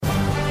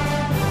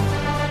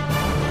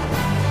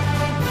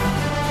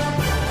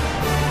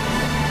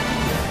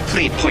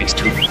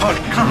3.2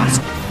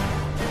 podcast.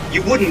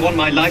 You wouldn't want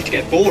my life to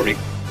get boring.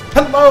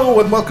 Hello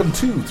and welcome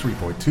to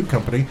 3.2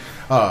 Company,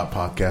 a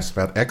podcast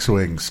about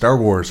X-Wing, Star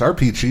Wars,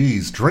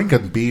 RPGs,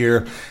 drinking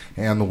beer,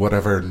 and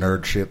whatever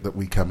nerd shit that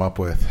we come up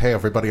with. Hey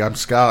everybody, I'm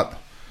Scott,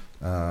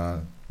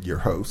 your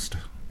host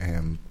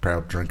and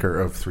proud drinker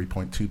of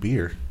 3.2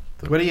 beer.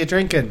 What are you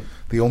drinking?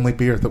 The only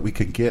beer that we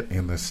can get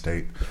in this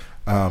state.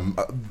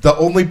 The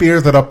only beer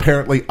that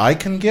apparently I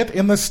can get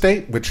in this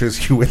state, which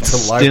is you into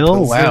live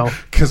Still? Wow.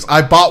 Because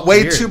I bought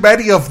way Weird. too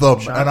many of them,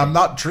 Shocking. and I'm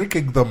not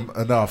drinking them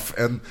enough.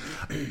 And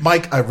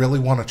Mike, I really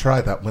want to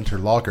try that winter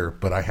lager,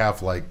 but I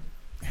have like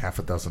half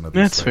a dozen of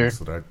these That's things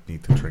fair. that I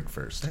need to drink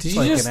first. Did you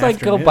like just an go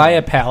afternoon. buy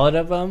a pallet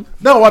of them?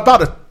 No, I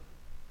bought a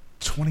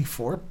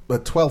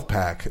 12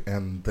 pack,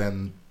 and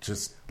then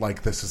just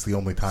like this is the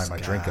only time I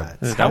drink them.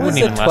 That That was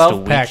wouldn't a even last a 12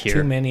 week pack here.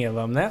 too many of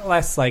them. That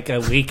lasts like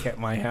a week at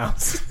my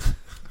house.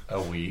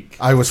 A week.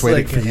 I was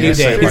waiting like for a you to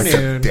say like a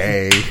afternoon.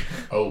 day.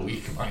 A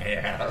week, my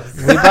ass.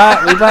 We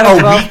bought a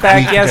 12 week,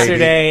 pack baby.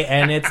 yesterday,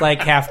 and it's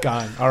like half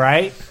gone. All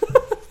right.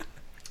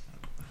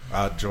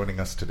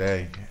 Joining us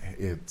today,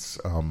 it's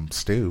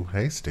Stu.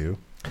 Hey, Stu.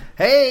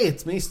 Hey,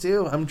 it's me,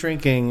 Stu. I'm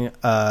drinking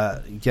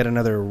yet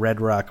another Red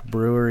Rock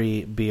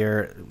Brewery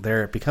beer.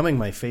 They're becoming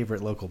my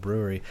favorite local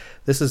brewery.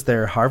 This is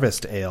their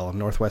Harvest Ale,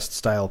 Northwest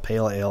style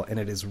pale ale, and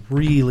it is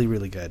really,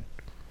 really good.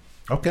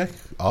 Okay,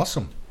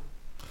 awesome.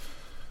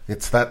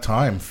 It's that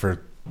time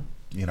for,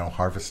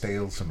 harvest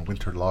ales and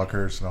winter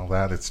lagers and all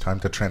that. It's time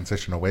to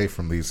transition away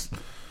from these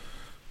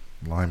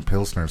lime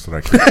pilsners that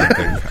I keep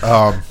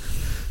drinking.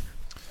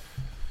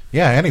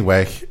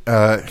 Anyway.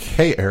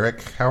 Hey,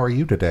 Eric, how are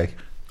you today?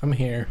 I'm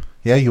here.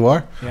 Yeah, you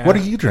are? Yeah. What are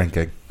you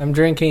drinking? I'm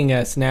drinking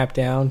a Snap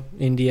Down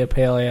India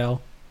Pale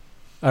Ale.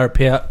 Or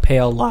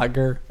pale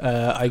lager.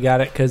 I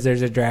got it because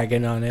there's a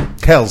dragon on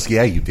it. Kells,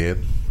 yeah, you did.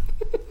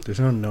 There's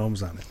no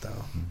gnomes on it,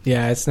 though.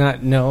 Yeah, it's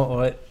not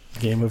what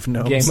Game of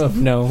Gnomes. Game of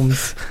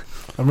Gnomes.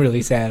 I'm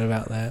really sad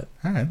about that.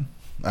 All right.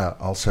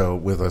 Also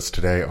with us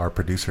today, our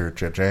producer,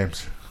 Jet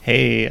James.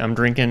 Hey, I'm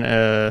drinking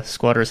a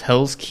Squatter's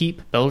Hell's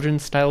Keep Belgian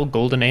style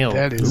golden ale.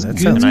 That is That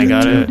good. sounds and I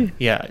got good. it.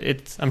 Yeah,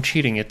 I'm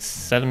cheating. It's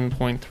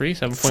 7.3,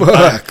 7.5.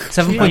 Fuck.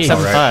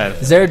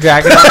 7.75. Is there a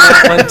dragon on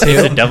that one It's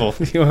too? a devil.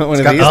 You want one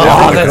of got- these? Oh,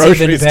 They're from the that's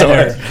grocery even store.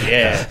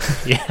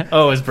 better. Yeah.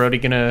 Oh, is Brody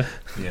gonna...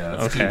 Yeah,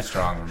 that's Okay. too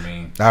strong for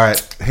me. All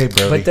right. Hey,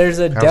 Brody. But there's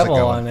a How's it devil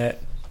going? on it.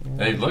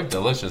 They look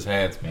delicious.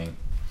 Hats me.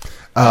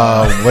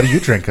 What are you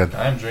drinking?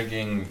 I'm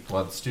drinking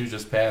what Stu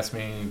just passed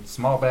me.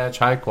 Small batch,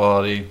 high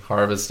quality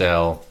Harvest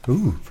Ale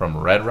Ooh. from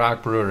Red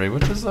Rock Brewery,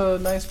 which is a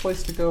nice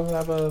place to go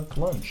have a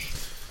lunch.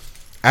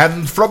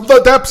 And from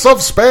the depths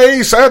of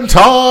space and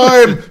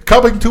time,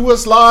 coming to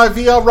us live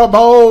via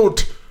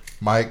remote,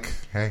 Mike.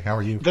 Hey, how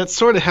are you? That's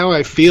sort of how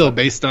I feel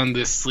based on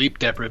this sleep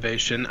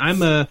deprivation.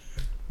 Why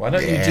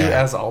don't you do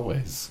as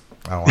always?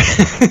 Oh,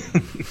 I don't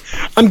know.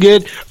 I'm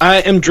good. I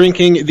am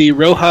drinking the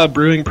Roja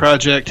Brewing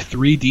Project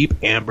 3 Deep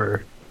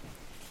Amber.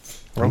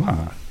 Again,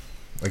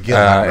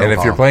 not And if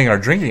Roja. you're playing our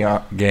drinking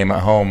game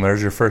at home,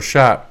 there's your first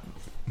shot.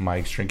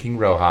 Mike's drinking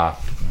Roja.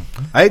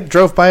 I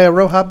drove by a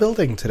Roja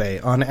building today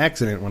on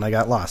accident when I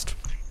got lost.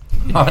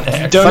 Don't Fun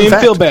even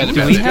fact. feel bad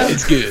about we it. have-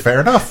 It's good. Fair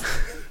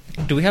enough.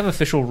 Do we have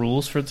official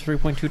rules for the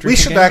 3.2 drinking We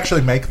should game?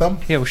 actually make them.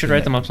 Yeah, we should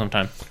write them up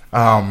sometime.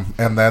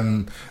 And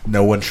then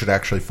no one should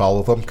actually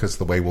follow them because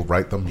the way we'll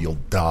write them, you'll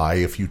die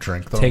if you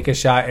drink them. Take a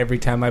shot every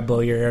time I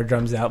blow your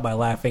eardrums out by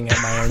laughing at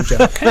my own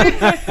joke.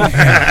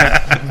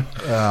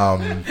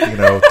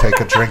 Take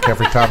a drink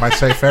every time I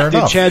say fair Did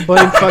enough. Chad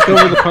Blaine fuck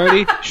over the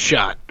party?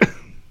 Shot.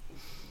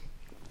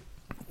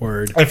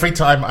 Word. Every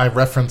time I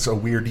reference a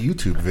weird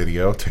YouTube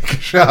video, take a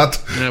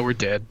shot. No, we're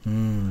dead.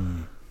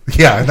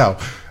 Yeah, I know.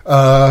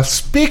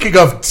 Speaking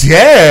of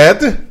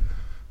dead,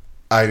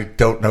 I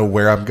don't know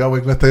where I'm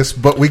going with this,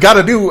 but we got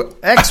a new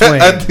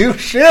X-Wing. a new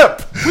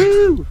ship.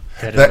 Woo!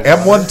 The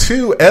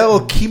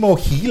M12L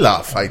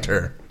Kimodilla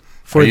fighter.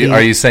 For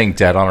Are you saying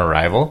dead on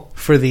arrival?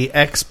 for the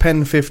X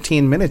Pen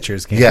 15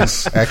 miniatures game.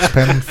 Yes,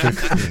 X-Pen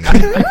 15.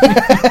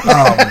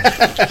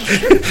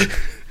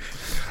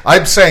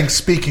 I'm saying,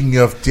 speaking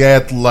of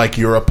dead, like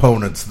your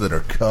opponents that are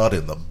caught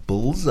in the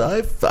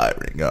bullseye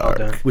firing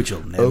arc. Which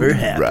will never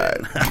happen.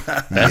 Right.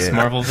 Best Yeah.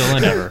 Marvel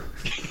villain ever.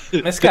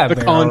 It's got The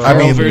barrel Colin roll.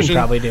 Farrell You can version.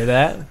 probably do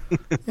that.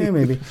 Yeah,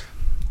 maybe.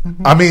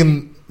 I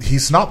mean,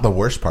 he's not the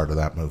worst part of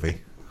that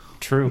movie.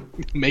 True.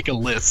 Make a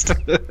list.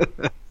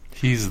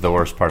 He's the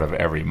worst part of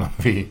every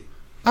movie.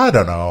 I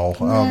don't know.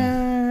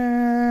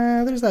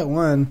 There's that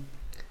one.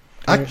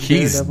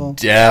 He's Daredevil.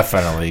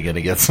 definitely going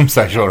to get some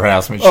sexual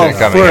harassment shit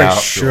coming for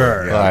out.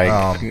 sure.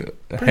 Like,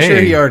 Pretty hey, sure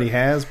he already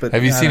has, but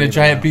have you I seen don't a even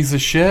giant know. piece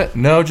of shit?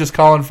 No, just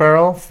Colin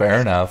Farrell?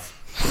 Fair enough.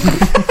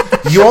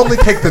 You only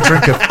take the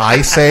drink if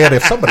I say it,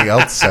 if somebody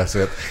else says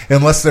it,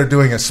 unless they're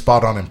doing a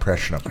spot-on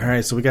impression of it. All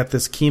right, so we got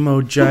this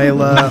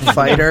Kimodilla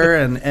fighter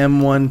and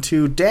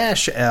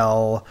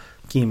M12-L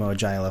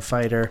Kimodilla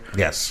fighter,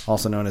 Yes.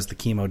 also known as the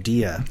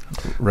Kimodilla.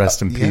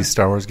 Rest in peace, Yeah.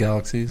 Star Wars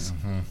Galaxies.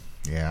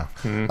 Yeah.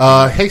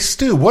 Hey,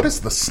 Stu, what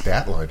is the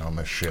stat line on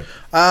this ship?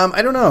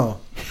 I don't know.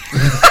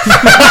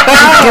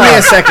 Give me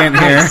a second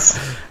here.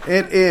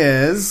 It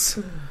is.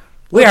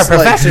 We are looks like-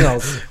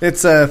 professionals.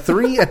 It's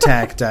 3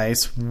 attack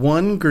dice,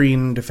 1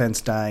 green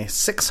defense die,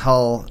 6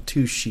 hull,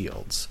 2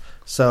 shields.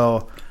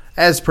 So,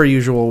 as per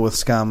usual with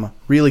Scum,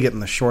 really getting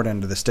the short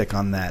end of the stick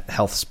on that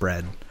health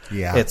spread.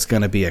 Yeah. It's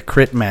going to be a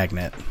crit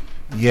magnet.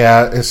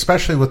 Yeah,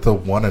 especially with the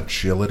 1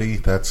 agility,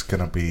 that's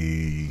going to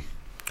be...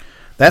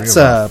 That's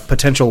real a rough.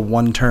 potential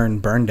 1-turn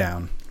burn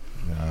down.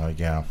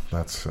 Yeah,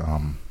 that's...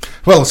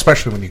 well,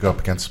 especially when you go up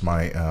against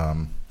my...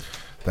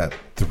 that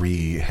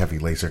 3 heavy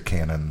laser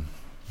cannon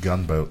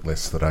gunboat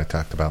list that I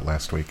talked about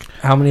last week.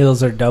 How many of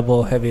those are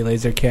double heavy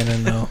laser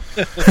cannon, though?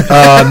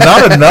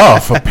 Not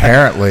enough,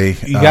 apparently.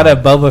 You got to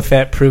Boba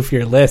Fett proof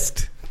your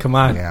list. Come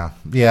on.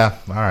 Yeah,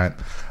 all right.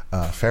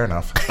 Fair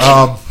enough.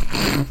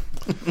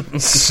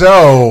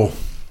 So,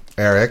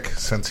 Eric,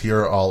 since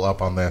you're all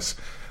up on this,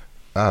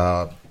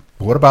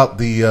 what about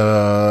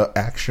the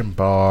action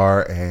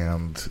bar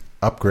and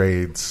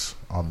upgrades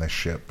on this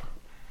ship?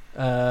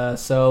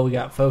 So we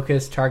got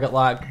focus, target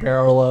lock,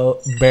 barrel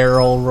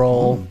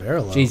roll.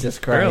 Barrel Jesus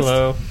Christ.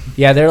 Hello.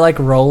 Yeah, they're like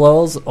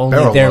Rolos, only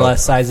Barrel they're roll.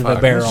 less size of a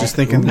barrel. Just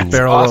thinking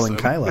barrel rolling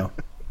Kylo.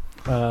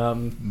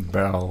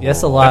 Barrel.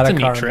 Yes, a lot That's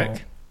a of neat caramel.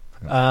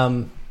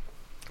 trick.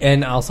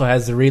 And also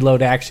has the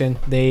reload action.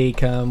 They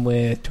come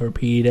with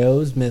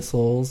torpedoes,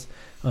 missiles,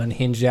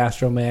 unhinged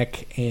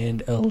astromech,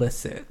 and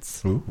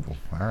elicits. Ooh,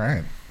 all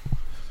right.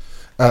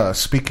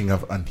 Speaking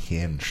of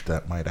unhinged,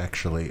 that might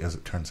actually, as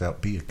it turns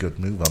out, be a good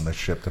move on this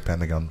ship,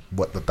 depending on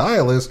what the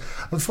dial is.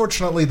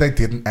 Unfortunately, they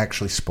didn't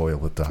actually spoil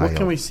the dial. What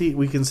can we see?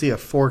 We can see a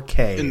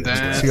 4K. And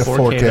that- See a 4K,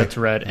 4K. that's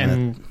red.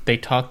 And they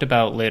talked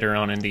about later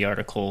on in the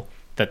article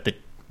that the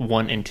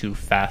 1 and 2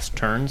 fast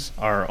turns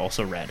are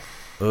also red.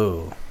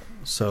 Oh.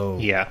 So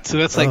Yeah. So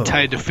that's like Oh,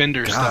 TIE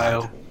Defender God.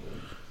 style.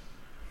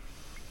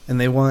 And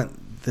they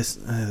want this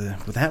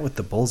that with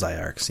the bullseye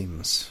arc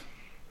seems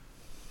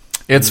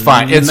It's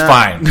fine. It's Not-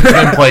 fine. It's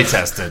been play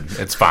tested.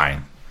 It's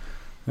fine.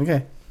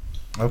 okay.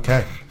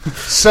 Okay.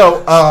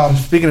 So,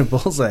 Speaking of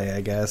bullseye, I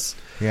guess.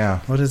 yeah.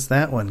 What does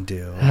that one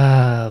do?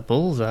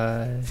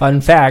 Bullseye. Fun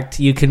fact,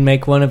 you can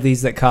make one of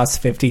these that costs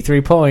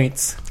 53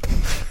 points.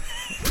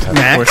 Of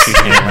course you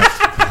can.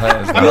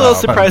 I'm a little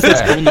surprised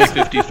it's only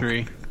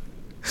 53.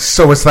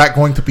 So is that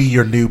going to be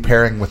your new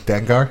pairing with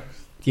Dengar?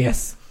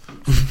 Yes.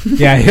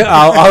 Yeah,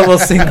 I will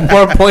sink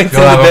more points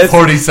You'll into have a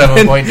this.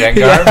 47-point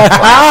Dengar.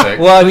 Classic.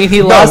 Well, I mean,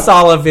 he lost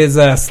all of his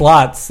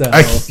slots, so...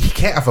 He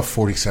can't have a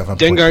 47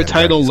 Dengar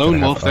title He's Lone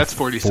gonna Wolf, have a that's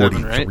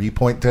 47, right?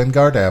 43-point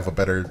Dengar to have a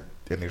better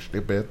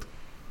initiative bid.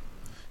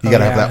 You got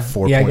to have that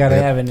 4-point Yeah, I gotta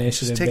bid. have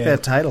initiative Just take bid.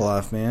 that title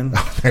off, man.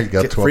 There you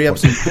go. Get 12 free up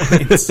points. some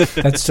points.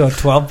 That's still a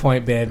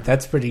 12-point bid.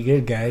 That's pretty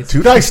good, guys.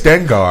 2 dice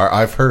Dengar,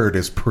 I've heard,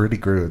 is pretty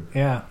good.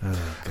 Yeah.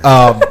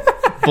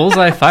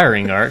 Bullseye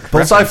firing arc.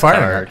 Bullseye reference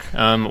firing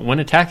card. When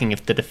attacking,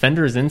 if the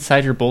defender is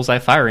inside your bullseye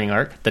firing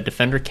arc, the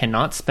defender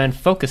cannot spend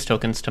focus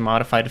tokens to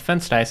modify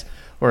defense dice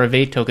or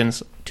evade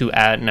tokens to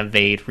add an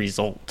evade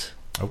result.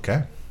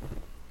 Okay.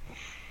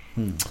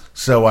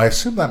 So I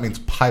assume that means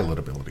pilot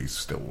abilities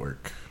still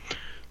work.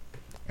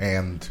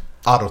 And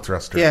auto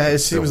thrusters. Yeah, it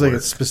still seems like work.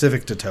 it's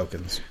specific to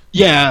tokens.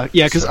 Yeah,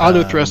 because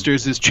auto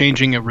thrusters is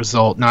changing a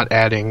result, not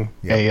adding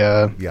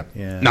Yeah.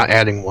 not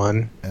adding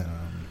one.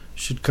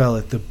 Should call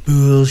it the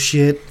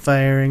bullshit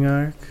firing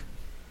arc.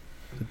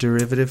 The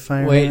derivative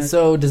firing Wait, arc.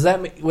 so does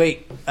that mean...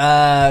 Wait,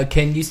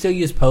 can you still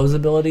use pose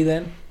ability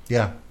then?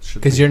 Yeah.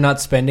 Because you're not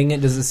spending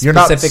it? Does it You're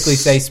not specifically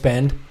s- say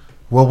spend?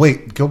 Well,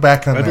 wait. Go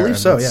back on I there. believe and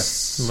so, let's yeah.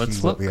 see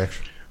Let's what look. the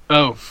actual-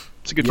 Oh,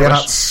 it's a good You cannot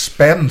question.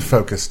 spend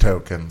focus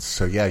tokens.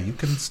 So, yeah, you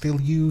can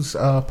still use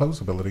pose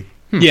ability.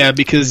 Yeah,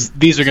 because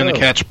these are going to So,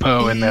 catch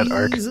Poe in that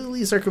arc.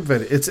 Easily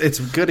circumvented. It's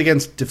good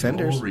against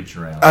defenders. We'll reach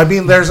around. I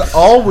mean, there's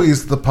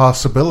always the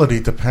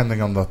possibility,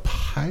 depending on the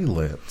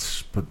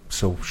pilot. But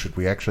so, should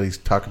we actually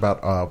talk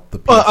about the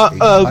PS8 But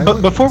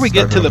pilot? before we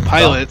get to the Start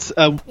pilots,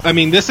 I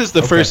mean, this is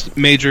the first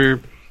major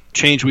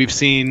change we've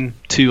seen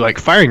to like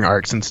firing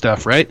arcs and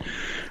stuff, right?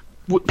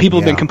 People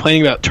have been Yeah.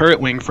 complaining about turret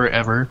wing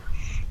forever.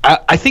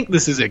 I think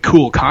this is a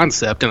cool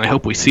concept, and I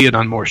hope we see it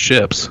on more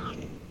ships.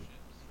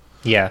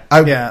 Yeah.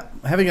 Yeah,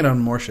 having it on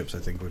more ships, I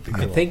think, would be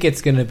cool. I think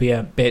it's going to be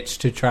a bitch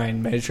to try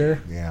and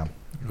measure. Yeah. It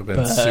would have been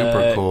but-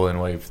 super cool in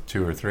wave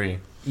 2 or 3.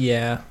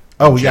 Yeah.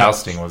 Oh, yeah.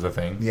 Jousting was a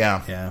thing.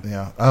 Yeah.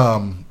 Yeah.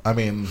 I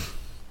mean,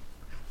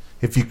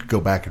 if you could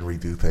go back and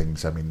redo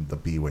things, I mean, the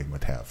B-Wing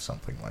would have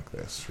something like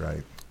this,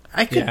 right?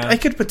 I could Yeah. I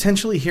could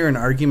potentially hear an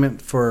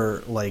argument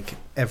for like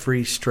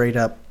every straight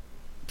up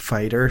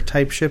fighter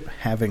type ship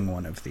having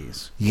one of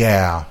these.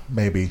 Yeah,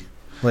 maybe.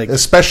 Like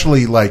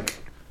Especially, like,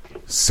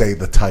 say,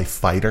 the TIE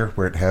Fighter,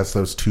 where it has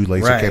those 2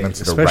 laser cannons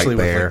that are especially right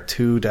with there. like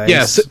 2 dice.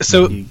 Yeah,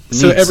 so you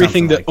so need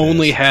everything something that like this.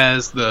 only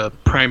has the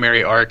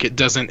primary arc, it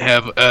doesn't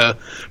have a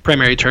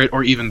primary turret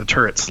or even the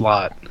turret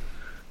slot,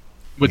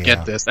 would Yeah.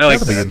 get this. I like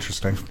That'll be that.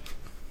 interesting.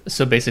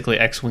 So basically,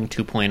 X-Wing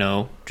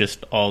 2.0,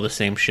 just all the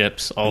same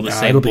ships, all the Nah,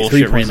 same it'll be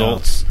bullshit 3.0.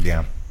 results,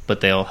 Yeah.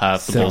 but they all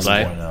have the So-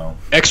 bullseye. 1.0.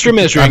 Extra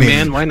measuring, I mean-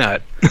 man. Why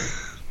not?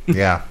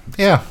 Yeah.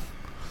 Yeah.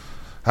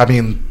 I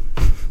mean,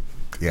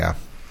 yeah.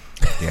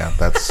 Yeah,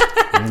 that's...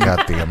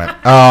 God damn it.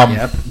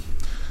 Yep.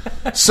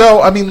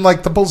 So, I mean,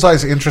 like, the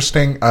bullseye's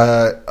interesting.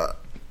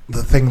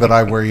 The thing that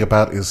I worry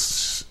about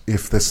is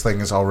if this thing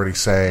is already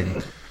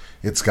saying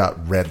it's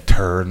got red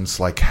turns,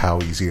 like,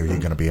 how easy are you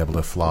going to be able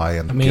to fly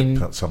and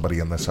get somebody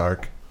in this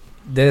arc?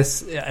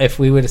 This, if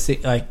we were to see,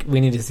 like,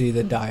 we need to see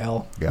the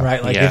dial,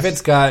 right? Like, if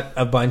it's got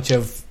a bunch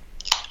of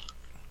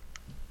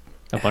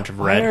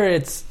red. Or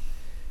it's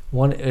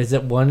one, is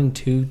it 1 and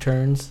 2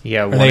 turns?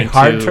 Yeah, are they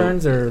hard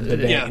turns or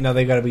no?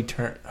 They've got to be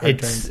hard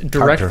turns.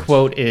 Direct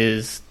quote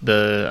is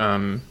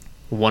the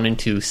 1 and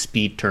 2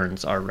 speed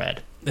turns are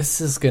red.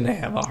 This is going to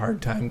have a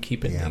hard time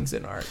keeping things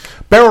in arc.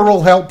 Barrel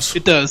roll helps.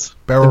 It does.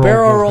 The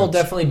barrel roll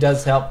definitely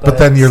does help, but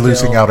then you're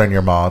losing out on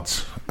your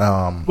mods.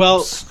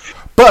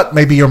 But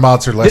maybe your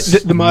mods are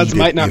less. The mods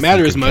might not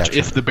matter as much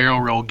if the barrel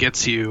roll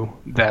gets you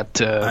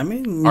that. I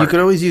mean, you could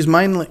always use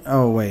Mind Link.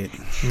 Oh, wait.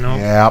 No.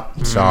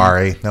 Yep.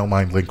 Sorry. No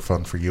Mind Link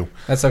fun for you.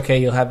 That's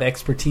okay. You'll have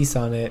expertise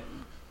on it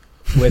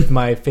with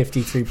my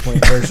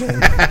 53-point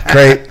version.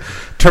 Great.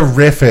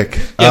 Terrific.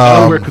 Yeah,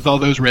 that'll work with all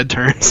those red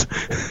turns.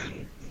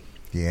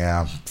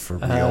 Yeah, for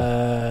real.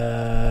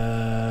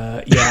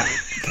 Yeah.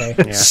 Okay.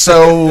 Yeah.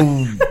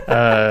 So,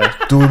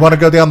 do we want to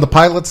go down the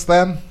pilots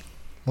then?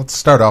 Let's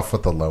start off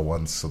with the low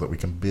ones so that we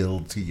can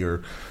build to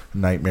your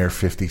nightmare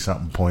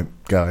 50-something point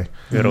guy.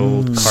 Good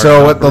old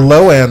So at the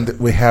low end,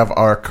 we have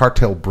our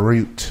Cartel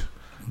Brute.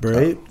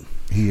 Brute?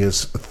 He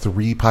is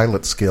 3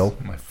 pilot skill.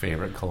 My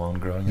favorite cologne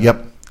growing up.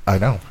 Yep, I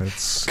know.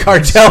 It's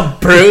Cartel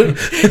Brute?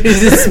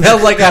 Does it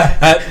smell like a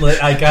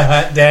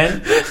hut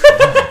den?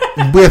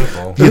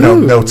 With,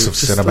 notes of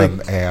cinnamon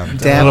like and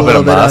dab a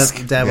little bit of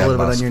musk. Dab a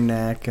little bit on your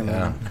neck.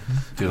 And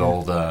do the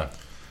old...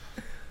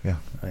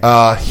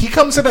 he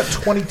comes in at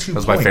 22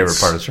 That's points. my favorite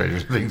part of Stranger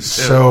Things.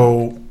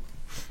 So,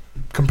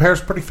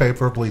 compares pretty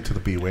favorably to the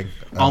B-Wing.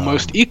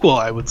 Almost equal,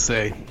 I would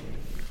say.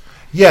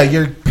 Yeah,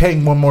 you're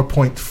paying 1 more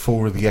point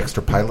for the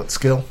extra pilot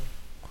skill.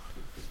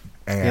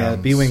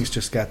 And B-Wing's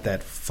just got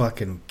that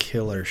fucking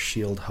killer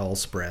shield hull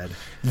spread.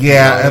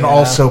 Yeah, and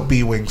also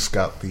B-Wing's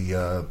got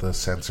the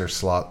sensor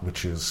slot,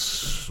 which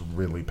is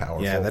really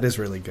powerful. Yeah, that is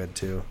really good,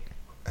 too.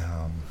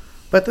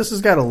 But this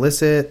has got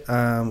illicit.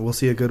 We'll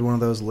see a good one of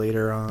those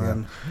later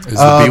on. Yeah. Is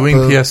the B-Wing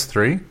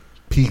PS3?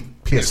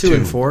 PS2. 2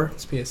 and 4?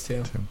 It's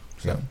PS2.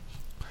 Yeah.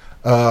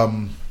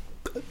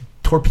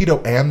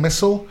 Torpedo and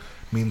missile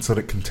means that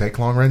it can take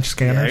long-range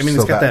scanners. Yeah, I mean,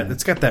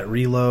 it's got that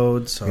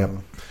reload, so... Yep.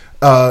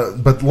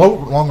 But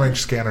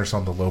long-range scanners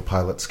on the low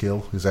pilot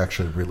skill is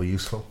actually really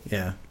useful.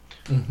 Yeah,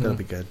 that'll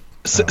be good.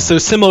 So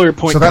similar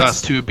point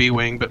cost to a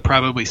B-Wing, but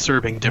probably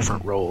serving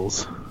different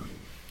roles.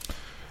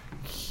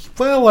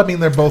 Well, I mean,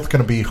 they're both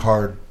going to be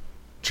hard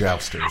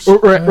jousters.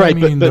 Right,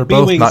 but but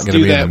both not B-Wings gonna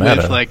do be in that the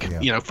meta. with,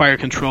 like, fire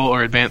control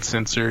or advanced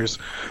sensors,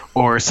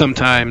 or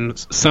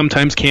sometimes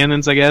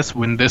cannons, I guess,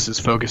 when this is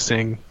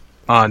focusing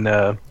on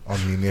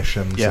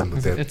munitions and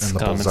the it's and the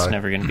dumb. bullseye. It's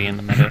never going to be in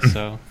the meta,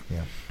 so...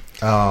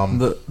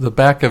 The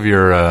back of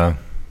your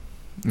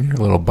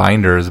little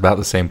binder is about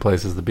the same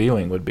place as the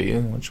B-Wing would be,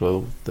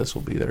 this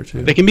will be there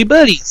too. They can be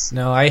buddies.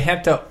 No, I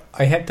have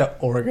to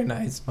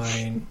organize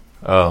mine.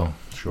 Oh,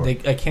 sure.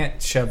 I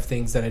can't shove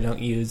things that I don't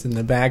use in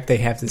the back. They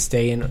have to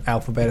stay in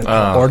alphabetical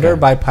order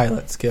by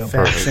pilot skill.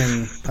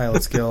 Faction,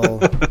 pilot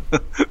skill.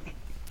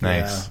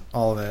 Nice. Yeah,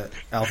 all of it.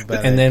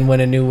 Alphabetic. And then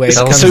when a new wave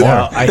comes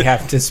out, I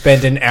have to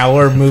spend an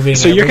hour moving.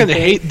 So you're going to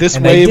hate this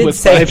wave with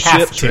 5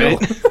 ships, right?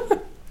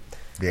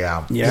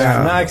 Yeah.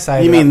 I'm not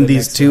excited. You about mean the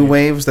these next 2 wave.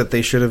 waves that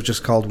they should have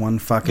just called one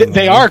fucking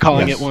They wave? are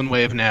calling it one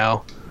wave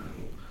now.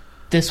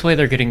 This way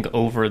they're getting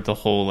over the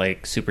whole,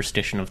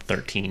 superstition of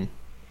 13.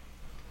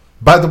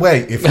 By the way,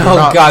 if you're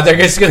God, they're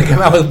just going to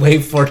come out with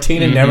wave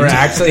 14 and never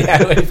actually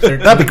have wave 13.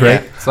 That'd be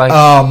great. It's like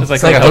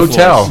a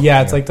hotel.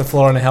 Yeah, it's like the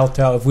floor in a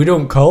hotel. If we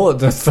don't call it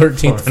the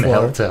 13th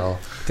floor. Hotel.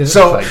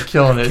 So, like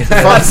killing it.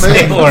 Fun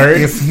thing,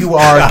 if you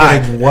are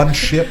getting one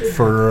ship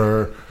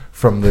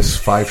from this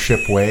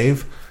 5-ship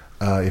wave,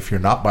 if you're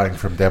not buying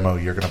from demo,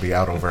 you're going to be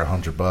out over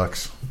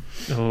 $100.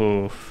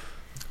 Oh.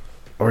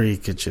 Or you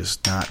could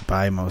just not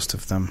buy most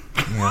of them.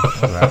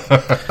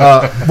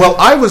 Yeah, well,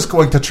 I was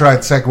going to try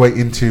and segue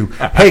into,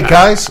 hey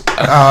guys,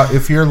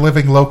 if you're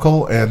living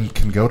local and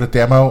can go to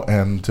demo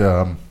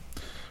and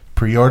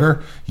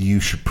pre-order, you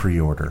should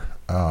pre-order.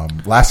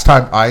 Last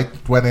time I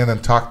went in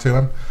and talked to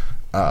him,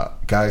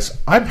 guys,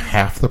 I'm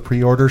half the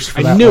pre-orders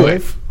for that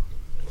wave.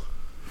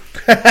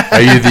 Are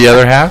you the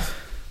other half?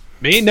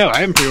 Me? No,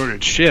 I haven't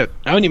pre-ordered shit.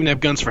 I don't even have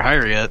guns for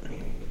hire yet.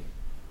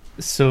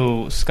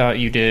 So, Scott,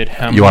 you did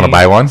how many? You want to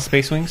buy one?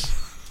 Space Wings?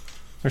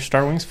 Or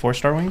Star Wings? 4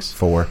 Star Wings?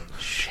 4.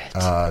 Shit.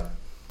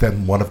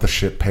 Then one of the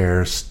ship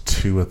pairs,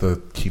 2 of the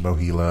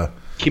Kimodilla.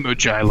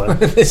 Kimodilla.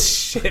 This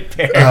shit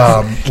pair.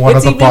 One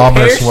It's of the even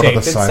bombers, one of pear-shaped. the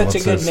It's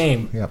silencers. such a good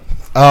name. Yep.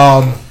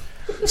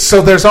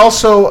 So there's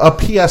also a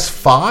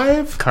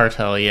PS5.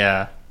 Cartel,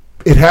 yeah.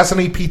 It has an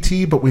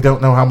EPT, but we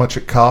don't know how much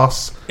it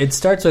costs. It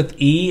starts with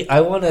E. I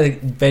want to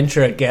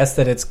venture a guess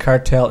that it's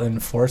Cartel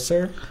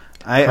Enforcer.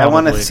 I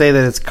want to say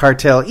that it's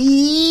Cartel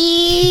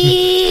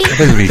E. I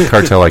think it would be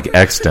Cartel like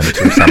Extant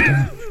or something.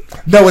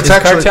 No, it's Is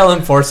actually... Cartel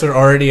Enforcer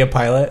already a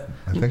pilot?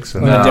 I think so.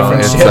 On a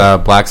different it's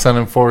ship? Black Sun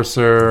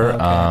Enforcer.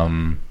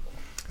 Okay.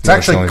 It's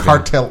actually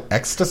Cartel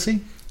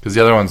Ecstasy. Because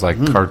the other one's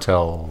like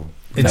Cartel...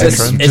 It's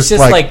Veteran. just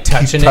like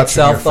touching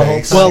itself the whole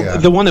face. time. Well, Yeah.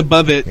 the one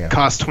above it Yeah.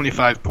 costs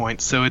 25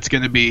 points, so it's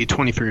going to be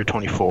 23 or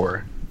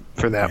 24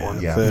 for that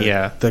one.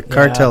 Yeah. The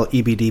Cartel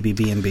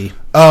EBDBB&B.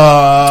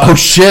 Oh,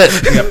 shit!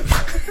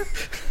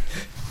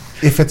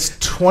 If it's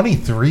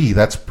 23,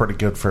 that's pretty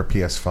good for a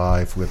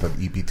PS5 with an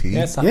EPT.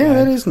 Yeah, it's not Yeah,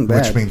 bad. that isn't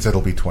bad. Which means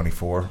it'll be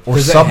 24. Or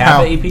Does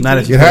somehow... it have an EPT? Not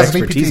if you It put has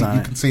an EPT. expertise on You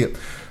it. can see it.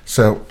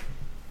 So,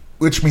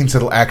 which means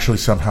it'll actually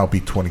somehow be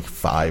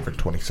 25 or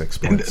 26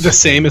 points. The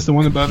same as the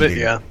one above it,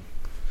 yeah.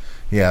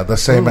 Yeah, the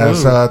same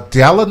as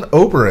Dallin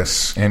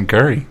Oberus. And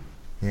Curry.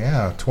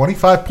 Yeah,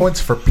 25 points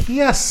for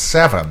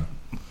PS7,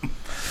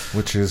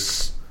 which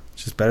is...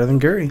 Just better than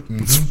Guri.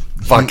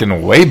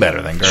 Fucking way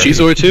better than Curry.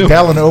 Shizor, too.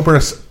 Dallin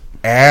Oberus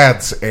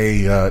adds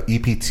a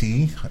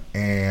EPT,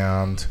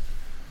 and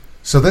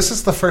so this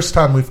is the first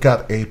time we've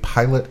got a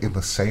pilot in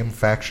the same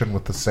faction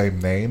with the same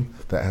name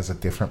that has a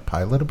different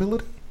pilot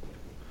ability.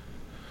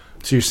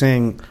 So you're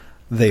saying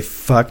they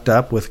fucked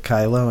up with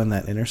Kylo and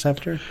that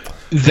interceptor?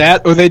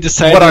 That, or they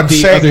decided What I'm the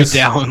saying other is-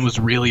 Dallin was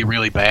really,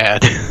 really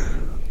bad.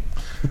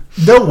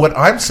 No, what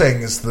I'm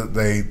saying is that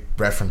they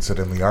reference it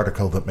in the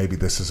article that maybe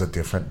this is a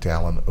different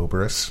Dallin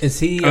Oberus. Is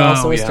he Oh,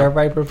 also a yeah. Star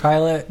Viper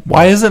pilot?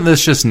 Why isn't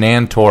this just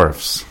Nan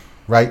Torfs?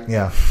 Right?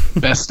 Yeah.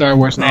 Best Star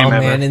Wars name Oh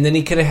ever. man! And then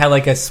he could have had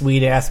like a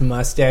sweet ass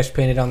mustache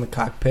painted on the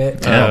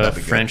cockpit. that'd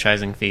be good.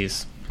 Franchising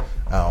fees.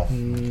 Oh.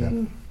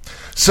 Okay.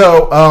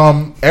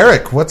 So,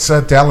 Eric, what's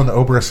Dallin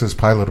Oberus's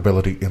pilot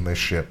ability in this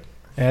ship?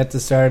 At the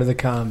start of the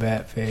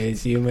combat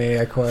phase, you may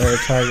acquire a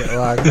target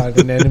lock on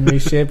an enemy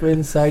ship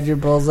inside your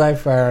bullseye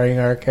firing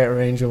arc at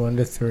range of 1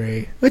 to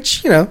 3.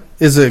 Which,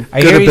 is a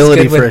I good hear he's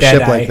ability good for a with ship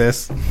Deadeye. like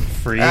this.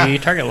 Free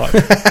target lock.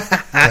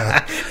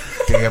 God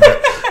damn it.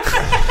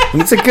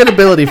 It's a good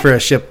ability for a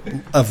ship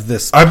of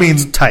this I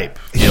mean, type.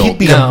 he'd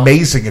be No.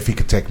 amazing if he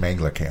could take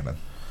Mangler Cannon.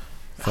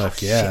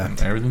 Fuck yeah.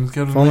 Everything's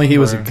good. If only he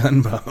was a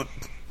gunboat. Or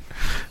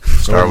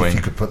Starwing. if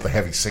you could put the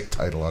heavy sick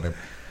title on him.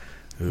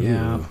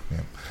 Yeah.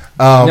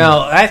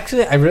 No,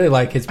 Actually, I really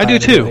like his I do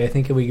pilot too. ability. I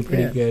think it would be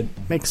pretty Yeah. good.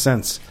 Makes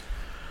sense.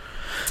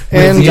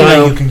 And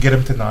And, you can get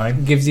him to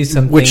 9. Gives you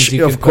some which, things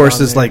you of can course,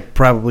 put on is there. like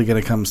probably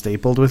going to come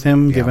stapled with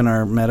him, Yeah. given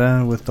our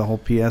meta with the whole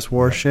PS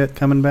War shit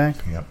coming back.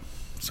 Yep.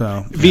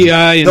 So,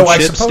 VI and Though I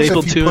ship suppose if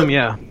stapled you to put- him,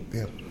 yeah.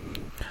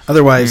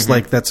 otherwise,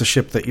 that's a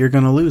ship that you're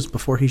going to lose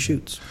before he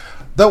shoots.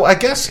 Though I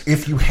guess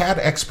if you had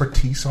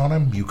expertise on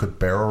him, you could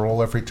barrel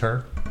roll every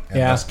turn and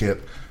Yeah. just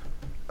get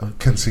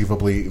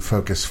conceivably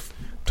focus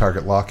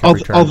target lock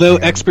every turn. Although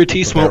and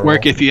expertise the barrel won't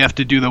work roll. if you have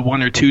to do the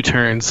 1 or 2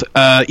 turns.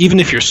 Even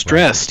if you're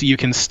stressed, you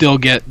can still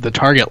get the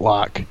target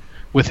lock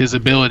with his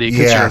ability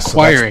because you're so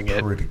acquiring that's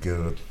it. pretty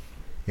good.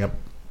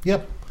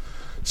 Yep.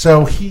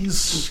 So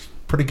he's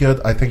pretty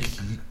good. I think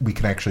we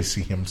can actually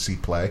see him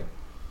play.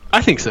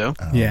 I think so.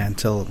 Yeah,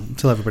 until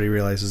everybody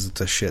realizes it's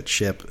a shit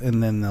ship,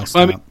 and then they'll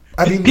Well, stop.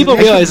 I mean, people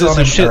the realize issues it's on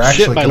a him are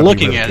shit actually by gonna be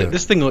looking really at it. good.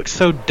 This thing looks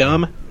so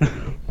dumb.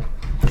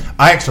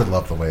 I actually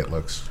love the way it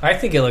looks. I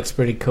think it looks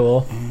pretty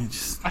cool.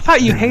 I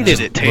thought you hated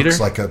it, Tater. Looks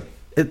like a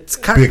Its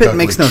big, cockpit ugly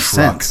makes no truck.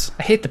 sense.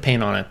 I hate the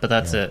paint on it, but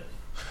that's it.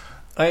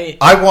 I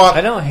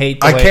don't hate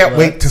the I way can't it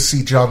wait looks. to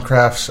see John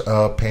Craft's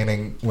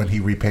painting when he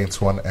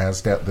repaints one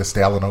as this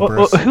Dallin Well,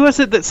 Oberus. who is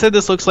it that said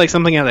this looks like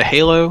something out of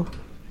Halo?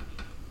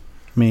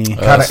 Me.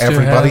 Kind of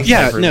everybody.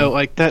 Yeah, no,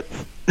 like that.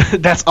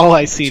 That's all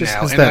I see Just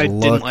now, 'cause and that I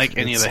look, didn't like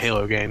any of it's- the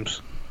Halo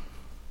games.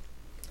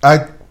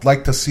 I'd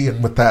like to see it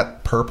with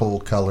that purple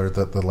color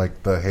that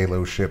the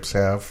Halo ships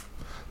have,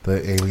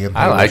 the alien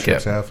I Halo like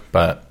ships it, have.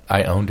 but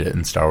I owned it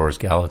in Star Wars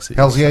Galaxy.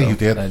 Hells yeah, so you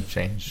did. That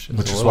changed.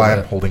 Which a is little why I'm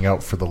bit. holding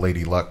out for the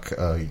Lady Luck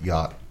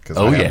yacht because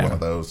Oh, I had yeah. one of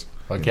those.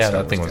 Like, in yeah,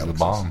 Star that thing Wars was the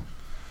Galaxies. bomb.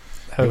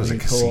 That It would was a be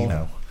cool.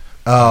 casino.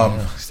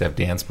 Used to have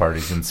dance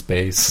parties in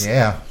space.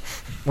 Yeah,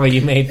 Well,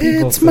 you made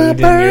people It's my food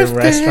in your birthday.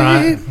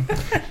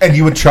 restaurant. and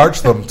you would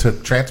charge them to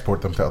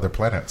transport them to other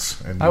planets.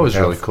 And you That was would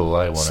have really cool.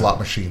 I wanted slot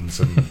machines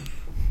and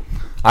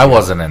I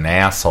wasn't an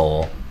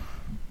asshole.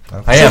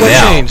 I So am what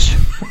now. changed?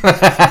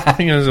 I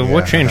think it was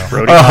what I changed, know.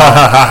 Brody?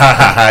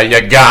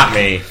 You got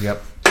me.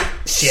 yep.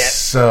 Shit.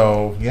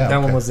 So yeah, That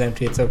one okay. was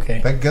empty. It's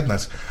okay. Thank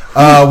goodness.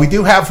 We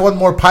do have one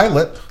more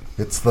pilot.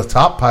 It's the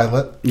top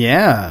pilot,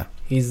 Yeah.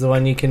 He's the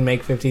one you can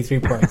make 53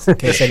 points, in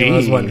case anyone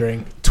was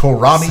wondering.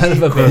 Torani Son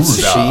of a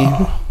bitch.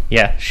 Kurda.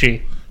 Yeah,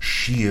 she.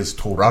 She is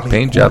Torani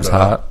Paint job's Kurda.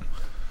 hot.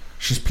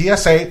 She's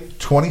PS8,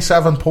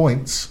 27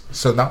 points,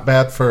 so not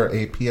bad for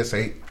a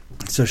PS8.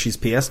 So she's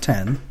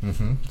PS10.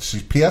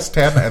 She's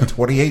PS10 and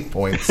 28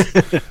 points,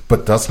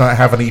 but does not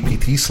have an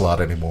EPT slot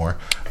anymore.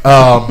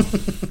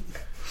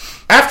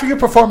 After you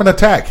perform an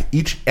attack,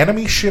 each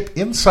enemy ship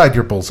inside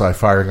your bullseye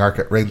firing arc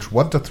at range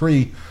 1 to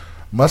 3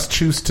 must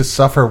choose to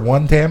suffer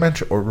 1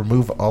 damage or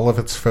remove all of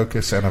its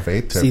focus and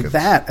evade See, tokens.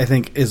 that, I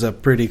think, is a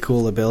pretty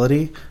cool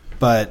ability,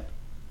 but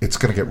It's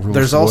going to get rules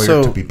there's lawyer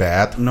also to be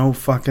bad. no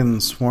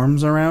fucking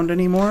swarms around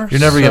anymore. You're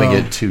never so- going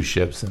to get 2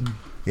 ships in.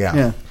 Yeah.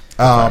 Yeah.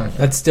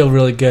 That's still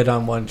really good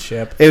on one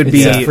ship. It would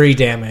It's be free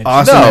damage.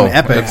 awesome No, and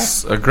epic.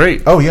 it's a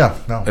great. Oh yeah,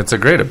 no. It's a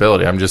great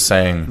ability. I'm just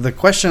saying. The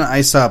question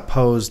I saw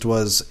posed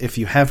was, if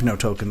you have no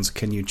tokens,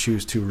 can you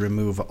choose to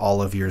remove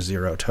all of your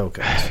 0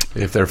 tokens?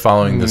 If they're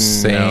following the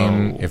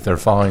same, if they're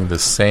following the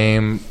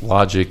same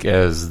logic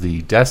as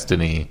the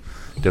Destiny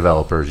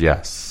developers,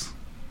 yes.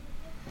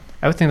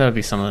 I would think that would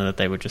be something that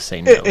they would just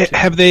say no to.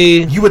 Have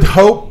they? You would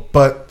hope,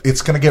 but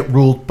it's going to get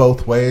ruled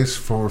both ways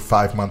for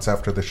 5 months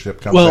after the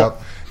ship comes out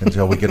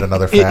until we get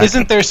another fact.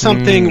 Isn't there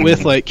something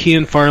with like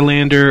Kian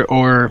Farlander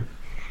or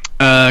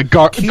Farlander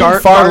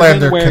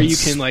Garvin where you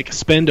can like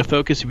spend a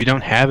focus if you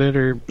don't have it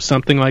or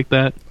something like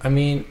that? I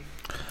mean,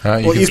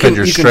 You can spend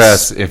your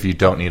stress if you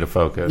don't need a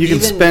focus. You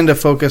can spend a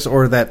focus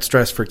or that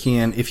stress for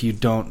Kian if you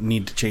don't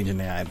need to change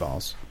any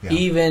eyeballs. Yeah.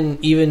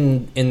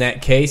 even in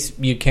that case,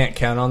 you can't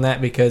count on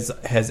that because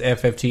has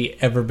FFG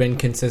ever been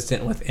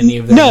consistent with any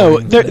of them? No,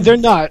 they're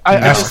not.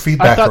 I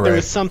feedback thought there array.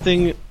 was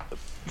something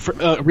for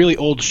a really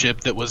old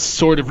ship that was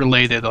sort of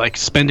related, like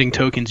spending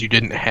tokens you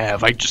didn't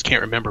have. I just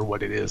can't remember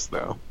what it is,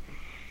 though.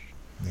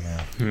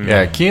 Yeah.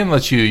 Yeah, Kian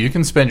lets you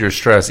can spend your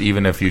stress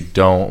even if you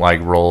don't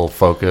like roll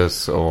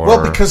focus or.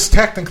 Well, because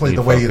technically need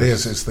the way it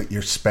focus. is that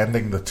you're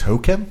spending the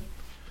token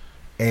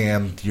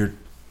and you're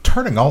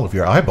turning all of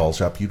your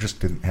eyeballs up. You just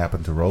didn't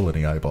happen to roll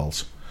any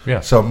eyeballs.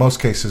 Yeah. So in most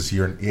cases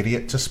you're an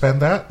idiot to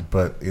spend that,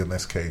 but in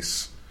this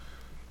case,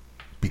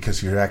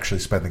 because you're actually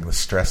spending the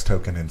stress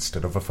token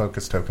instead of a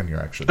focus token, you're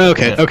actually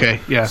Okay,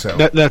 yeah. So,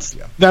 that's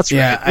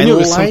Yeah, right. I knew it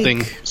was I like-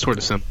 something sort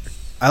of similar.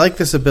 I like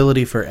this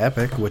ability for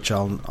Epic, which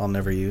I'll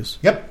never use.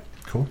 Yep.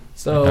 Cool.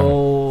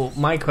 So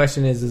my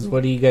question is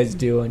what do you guys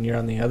do when you're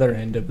on the other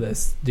end of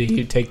this? Do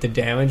you take the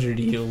damage or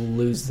do you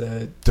lose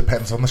the?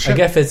 Depends on the ship.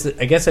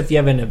 I guess if you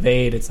have an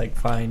evade, it's like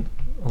fine,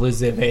 I'll lose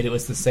the evade. It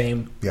was the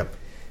same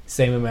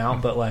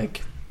amount, but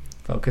like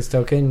focus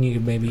token, you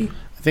could maybe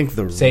I think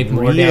the save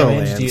more real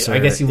damage. I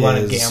guess you want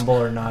to is gamble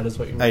or not is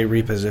what you're. I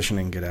reposition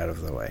and get out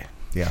of the way.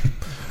 Yeah.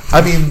 I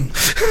mean,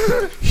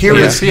 here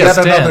Yeah, is yet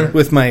PS10. another.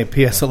 With my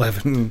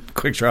PS11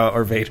 Quick Draw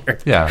or Vader.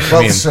 Yeah, Well,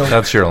 I mean so-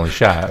 that's your only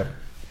shot.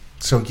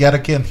 So yet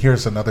again,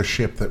 here's another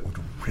ship that would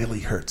really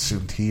hurt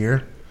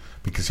Soontir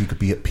because you could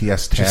be at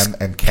PS10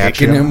 and catch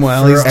kicking him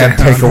while he's and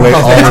down. take away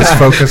all his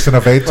focus and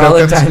evade While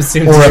the tokens,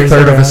 time or a Soontir's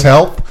third of his around.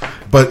 health.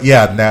 But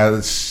yeah, now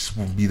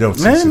you don't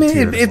see I mean, Soontir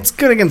anymore. it's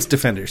good against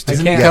defenders. I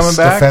Too. can't. Yes,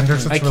 back?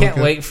 defenders, it's I really can't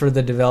good. wait for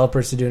the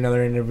developers to do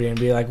another interview and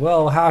be like,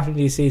 "Well, how often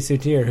do you see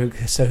Soontir?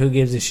 Who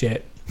gives a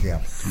shit?"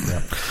 Yeah,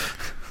 yeah.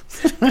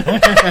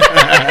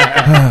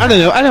 I don't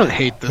know. I don't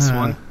hate this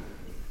one.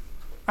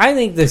 I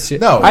think this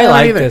shit. No, I I don't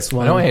like either. this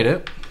one. I don't hate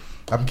it.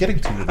 I'm getting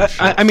to you. This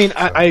I ship, mean, so.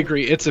 I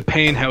agree. It's a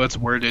pain how it's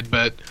worded,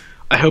 but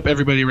I hope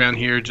everybody around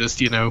here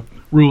just,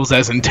 rules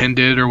as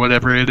intended or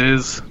whatever it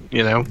is,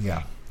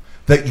 Yeah.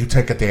 That you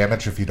take a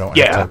damage if you don't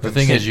Yeah. have The tokens.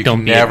 thing is, you Don't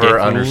can be a dick never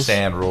rules.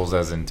 understand rules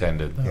as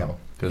intended, Yeah. though,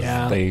 because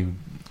Yeah.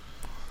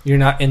 You're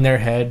not in their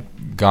head.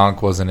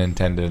 Gonk wasn't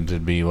intended to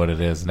be what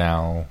it is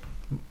now.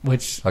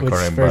 Which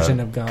According version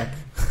to of Gonk?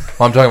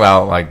 Well, I'm talking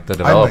about like the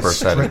I'm a developer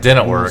said it strict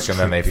didn't rules work, and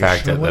then they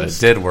fact it that it traditionalist,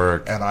 did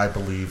work. And I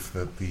believe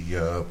that the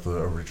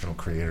original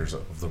creators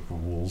of the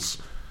rules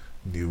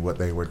knew what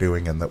they were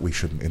doing and that we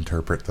shouldn't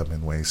interpret them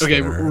in ways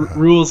Okay, that are,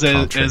 rules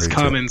contrary as to-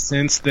 common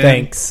sense, then.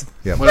 Thanks.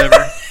 Yeah.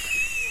 Whatever.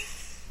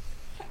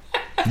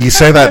 You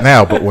say that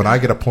now, but when I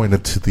get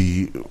appointed to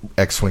the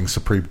X-Wing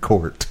Supreme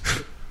Court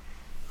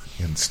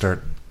and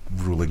start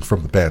ruling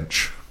from the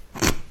bench,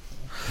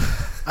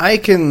 I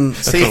can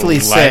safely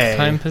say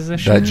Lifetime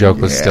position. That joke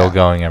was Yeah. still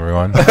going,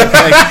 everyone.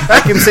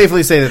 I can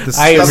safely say that this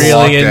I That's a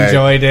long really day.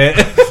 enjoyed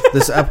it.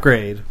 this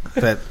upgrade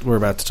that we're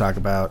about to talk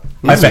about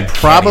I is bet Kenny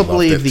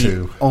probably loved it, the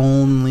too.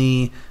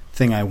 only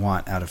thing I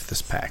want out of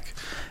this pack.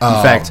 In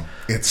Oh, fact,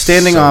 it's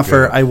standing so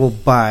offer, good. I will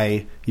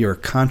buy your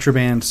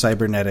contraband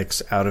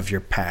cybernetics out of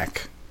your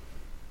pack.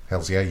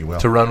 hells yeah, you will.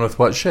 To run with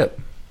what ship?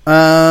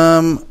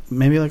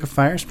 Maybe like a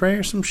fire spray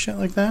or some shit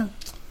like that.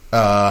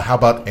 How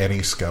about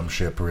any scum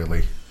ship,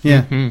 really?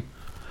 Yeah, Mm-hmm.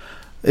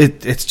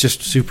 it's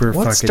just super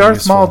What's fucking Darth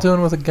useful. Maul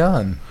doing with a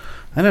gun?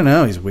 I don't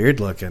know. He's weird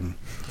looking.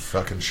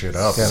 Fucking shit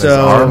up. Yeah, So- his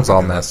arms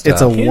all messed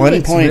It's up. a He 1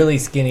 looks point. really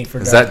skinny for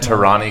Is Darth that Maul.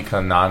 Tirani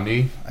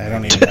Kanandi? I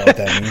don't even know what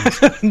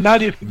that means.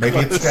 Not even Maybe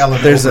close. it's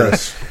Alan There's a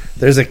Overus.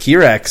 there's a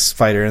Kirax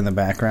fighter in the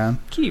background.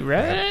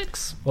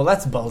 T-Rex. Well,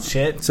 that's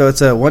bullshit. So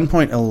it's a 1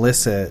 point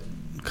illicit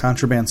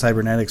contraband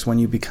cybernetics. When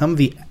you become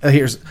the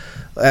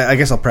I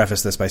guess I'll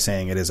preface this by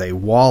saying it is a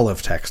wall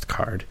of text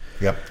card.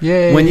 Yep.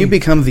 Yay! When you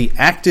become the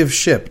active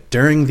ship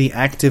during the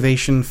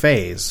activation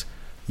phase,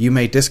 you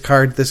may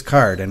discard this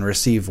card and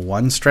receive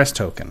 1 stress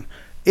token.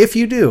 If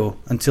you do,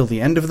 until the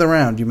end of the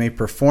round, you may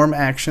perform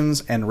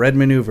actions and red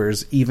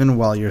maneuvers even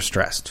while you're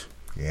stressed.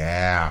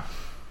 Yeah.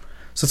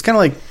 So it's kind of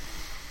like,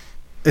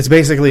 it's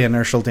basically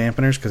inertial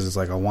dampeners because it's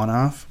like a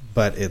one-off,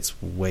 but it's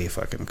way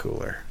fucking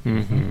cooler.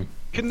 Mm-hmm.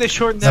 Couldn't they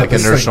shorten It's that? like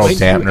this inertial When you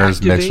dampeners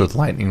mixed activate- with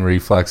lightning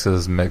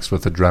reflexes mixed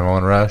with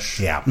adrenaline rush.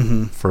 Yeah.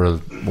 For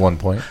 1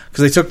 point.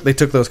 Because they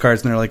took those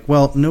cards and they're like,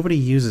 well, nobody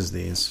uses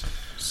these,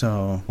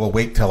 so Well,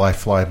 wait till I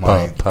fly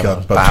my Bum,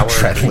 gun power.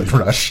 adrenaline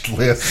rush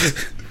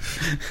list.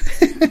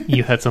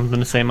 You had something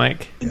to say,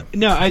 Mike?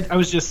 No, I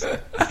was just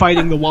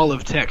fighting the wall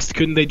of text.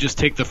 Couldn't they just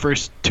take the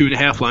first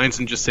 2.5 lines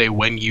and just say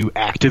when you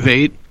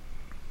activate?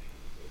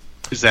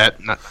 Is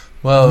that not?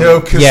 Well, No,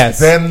 because Yes.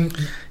 then...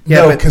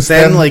 Yeah, no, but 'cause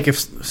then, like, if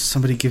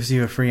somebody gives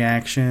you a free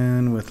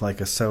action with, like,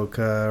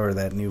 Ahsoka or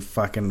that new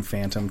fucking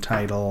Phantom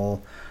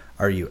title,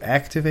 are you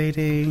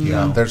activating?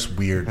 Yeah, there's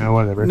weird...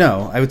 Whatever.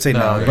 No, I would say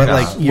no. No, But, you're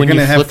like, not. you're When going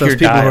to you have flip those your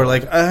people who are dial.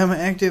 like, I'm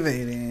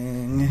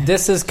activating.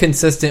 This is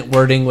consistent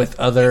wording with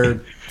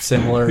other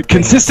similar things.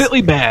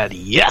 Consistently bad,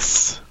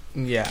 yes.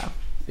 Yeah.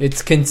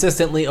 It's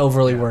consistently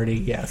overly wordy,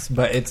 yes,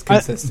 but it's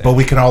consistent. But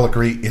we can all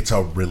agree it's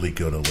a really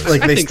good Alyssa.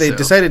 Like, I they think so.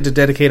 decided to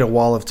dedicate a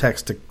wall of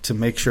text to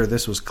make sure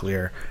this was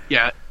clear.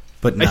 Yeah.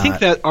 But I think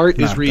that art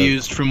is not the-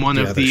 reused from one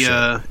the of other the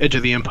shit. Edge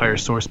of the Empire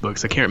source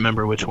books. I can't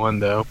remember which one,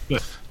 though.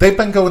 But They've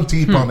been going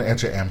deep on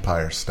Edge of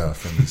Empire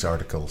stuff in these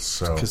articles,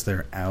 so... because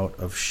they're out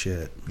of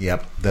shit.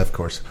 Yep, of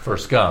course. for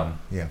scum.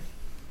 Yeah.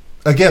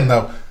 Again,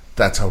 though,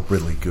 that's a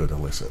really good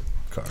Alyssa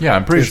card. Yeah,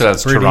 I'm pretty sure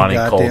that's pretty Tirani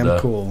goddamn Kolda.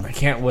 cool. I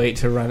can't wait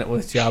to run it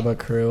with Jabba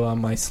Crew on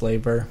my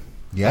slaver.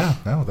 Yeah,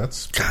 no,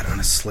 that's... God, on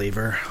a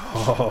slaver.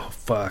 Oh,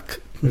 fuck.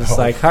 It's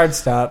like hard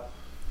stop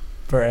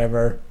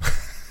forever.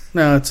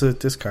 No, it's a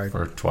discard.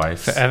 Or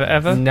twice.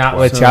 Ever? Not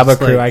with So Jabba it's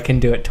Crew. like- I can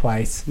do it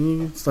twice.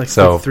 It's like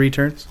So- 3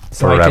 turns.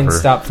 So I can Forever.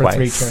 stop for Twice.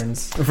 3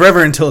 turns.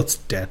 Forever until it's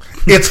dead.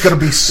 It's going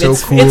to be so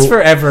it's, cool. it's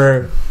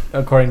forever,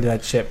 according to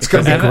that ship. It's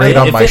going to because be great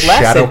on if my it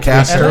lasted 3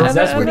 Shadowcaster turns,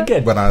 that's pretty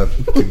good. when I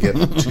can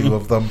get 2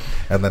 of them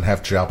and then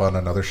have Jabba on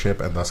another ship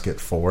and thus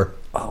get 4.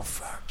 Oh,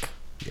 fuck.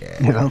 Yeah.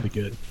 that'll be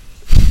good.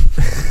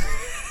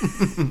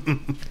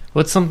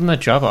 What's something that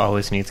Java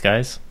always needs,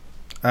 guys?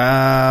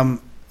 A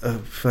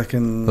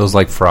fucking Those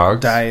like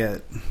frogs?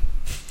 diet,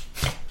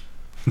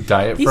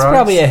 Diet He's frogs?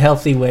 probably a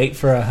healthy weight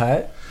for a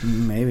hut.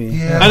 maybe.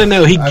 Yeah. I don't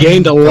know. He I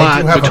gained mean, a they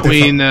lot do have a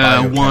between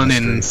different 1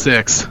 and biochemistry.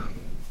 6.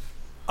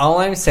 All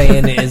I'm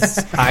saying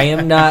is I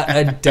am not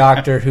a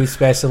doctor who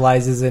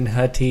specializes in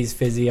Huttese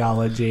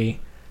physiology.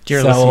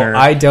 Dear so listener.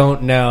 I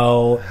don't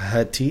know.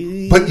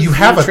 Huttese But you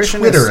have a nutritionist.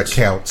 Twitter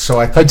account, so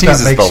I think Huttese that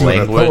is makes the you an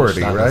language,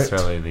 authority, not right?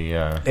 necessarily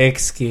the...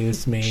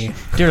 Excuse me.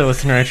 Dear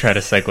listener, I tried to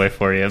segue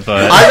for you,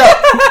 but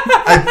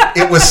I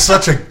know. It was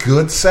such a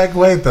good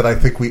segue that I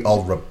think we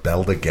all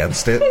rebelled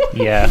against it.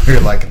 yeah.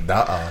 You're like,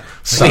 nah.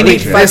 Sorry,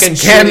 need Jay. fucking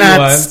This cannot shitty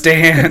ones.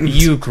 stand.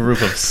 You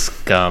group of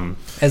scum.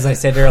 As I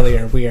said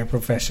earlier, we are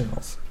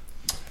professionals.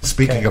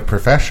 Speaking Okay. of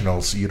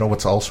professionals, you know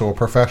what's also a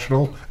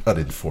professional? An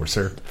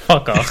enforcer.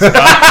 Fuck off.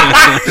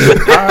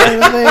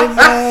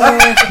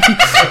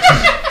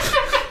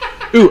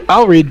 Ooh,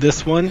 I'll read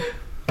this one.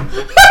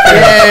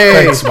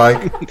 Thanks,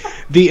 Mike.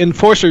 The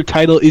Enforcer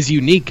title is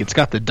unique. It's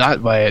got the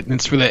dot by it, and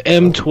it's for the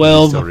still read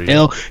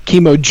M12L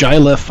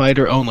Kimodilla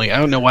fighter only. I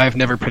don't know why I've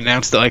never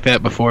pronounced it like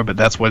that before, but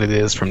that's what it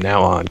is from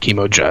now on,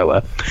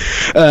 Kimodilla.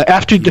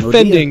 After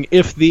defending,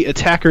 if the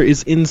attacker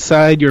is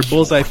inside your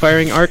bullseye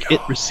firing arc,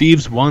 it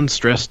receives 1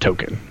 stress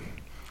token.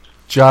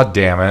 God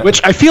damn it.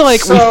 Which I feel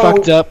like we So-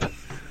 fucked up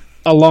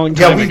a long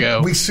Yeah, time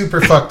ago. we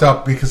super fucked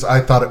up because I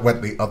thought it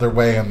went the other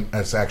way and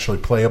it's actually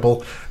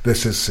playable.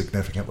 This is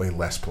significantly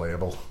less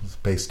playable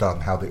based on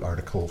how the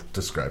article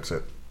describes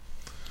it.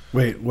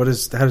 Wait, how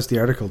does the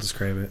article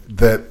describe it?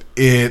 That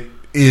it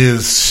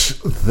is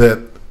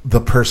that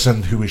the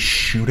person who is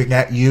shooting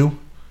at you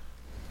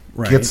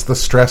Right. gets the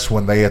stress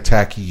when they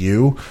attack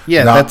you.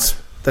 yeah, not-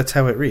 that's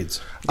how it reads.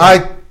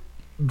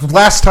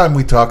 Last time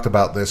we talked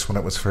about this when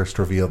it was first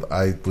revealed,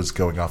 I was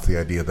going off the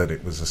idea that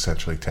it was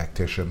essentially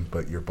tactician,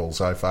 but your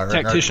bullseye firing.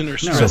 Tactician or No,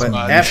 stress but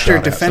bot. after shot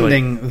at.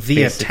 defending So, like, the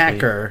basically-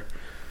 attacker,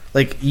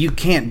 like you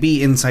can't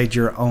be inside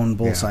your own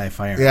bullseye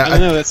fire. Yeah, I don't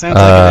know, that sounds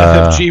like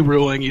an FFG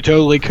ruling. You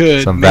totally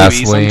could. some maybe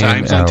Vaseline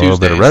sometimes and on a little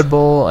bit of Tuesdays. Red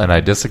Bull, and I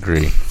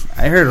disagree.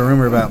 I heard a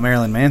rumor about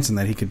Marilyn Manson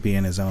that he could be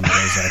in his own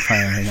bullseye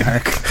firing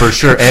arc. For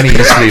sure, and he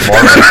used to be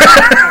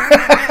Mormon.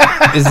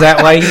 Is that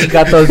why he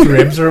got those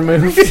ribs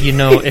removed? You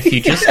know, if you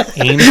just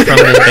aim from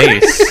the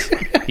base,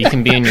 you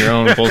can be in your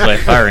own bullseye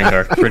firing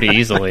arc pretty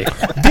easily.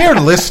 Dear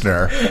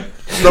listener,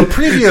 the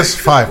previous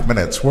 5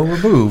 minutes were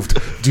removed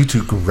due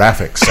to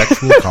graphic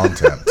sexual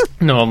content.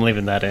 No, I'm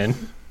leaving that in.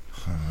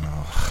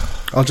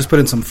 I'll just put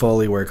in some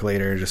Foley work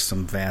later, just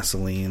some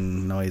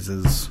Vaseline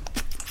noises.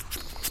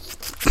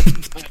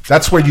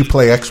 That's where you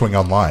play X-Wing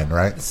Online,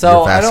 right? So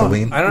Your I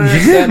Vaseline. don't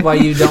understand why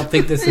you don't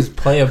think this is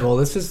playable.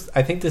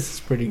 I think this is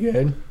pretty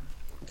good.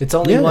 It's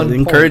only Yeah, one it point.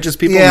 encourages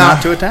people Yeah.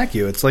 not to attack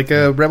you. It's like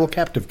a rebel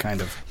captive kind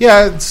of.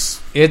 Yeah,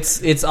 it's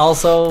It's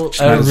also not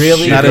a as-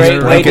 really not as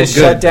great way to good.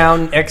 shut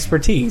down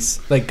expertise.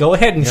 Like, go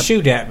ahead and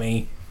shoot at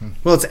me.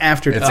 Well, it's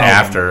after. It's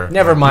after.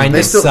 Never mind. They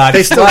This still- sucks.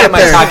 they still What get am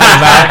I there. talking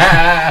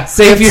about?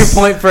 Save your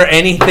point for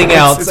anything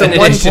else it's in a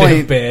initiative 1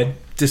 point. bid.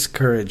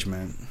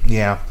 discouragement.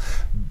 yeah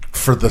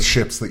for the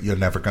ships that you're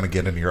never going to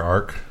get in your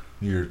arc.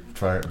 Your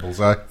fire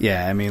bullseye.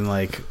 Yeah, I mean,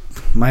 like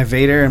my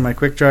Vader and my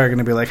Quick Draw are going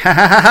to be like, ha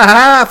ha ha ha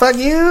ha, fuck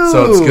you.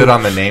 So it's good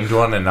on the named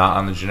one and not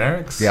on the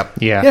generics? Yep.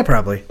 Yeah. Yeah,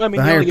 probably. I mean, the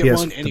you higher only get PS,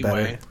 one the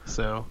anyway, better.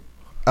 so...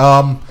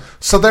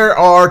 So there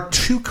are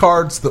 2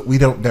 cards that we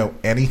don't know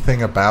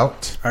anything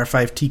about,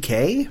 R5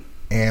 TK.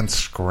 and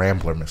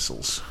Scrambler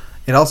missiles.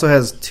 It also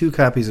has 2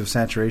 copies of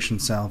saturation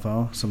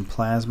salvo, some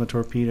plasma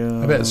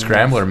torpedoes. I bet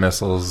scrambler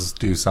missiles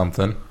do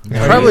something.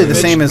 Probably the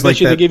same as like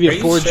they that. give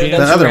you 4 that jams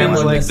other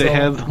scrambler one. like they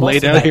have Most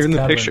laid of out here in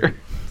that's the covered.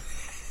 picture.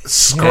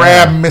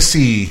 Scram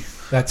Missy.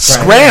 That's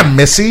right. Scram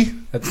Missy.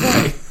 That's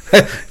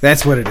right.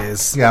 That's what it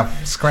is. Yeah,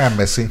 Scram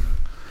Missy.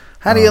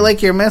 How do you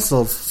like your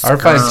missiles?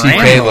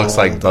 R5TK looks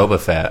like Boba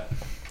Fett.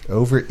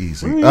 Over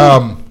easy.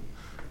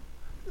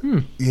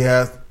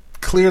 Yeah,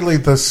 clearly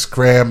the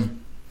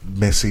Scram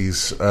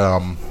Missies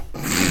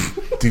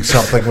do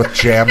something with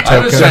jam tokens. I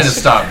was trying to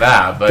stop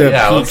that, but The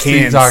let's keep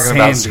pecan talking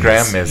about sandies.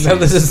 Scram Missiles. No,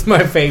 this is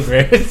my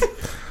favorite.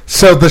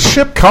 So the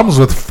ship comes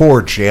with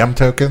 4 jam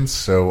tokens,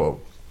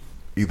 so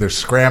either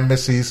Scram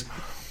Missies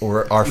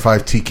or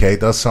R5TK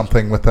does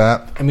something with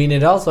that. I mean,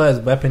 it also has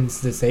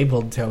weapons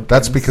disabled tokens.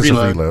 That's because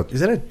Reload. of reload. Is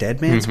that a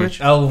dead man switch?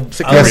 Oh,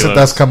 Yes, it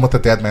does come with a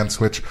dead man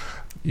switch.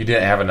 You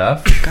didn't have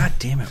enough? God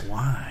damn it!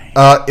 Why?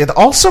 It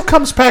also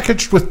comes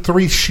packaged with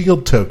 3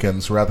 shield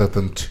tokens rather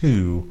than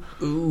 2.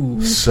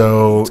 Ooh.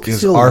 So It's is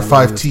still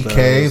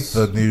R5TK lose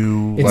the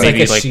new... It's like, like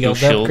Maybe a like shield those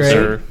shields upgrade.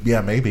 or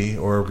yeah, maybe.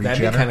 Or That'd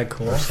be regener. kinda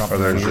cool. Or Or something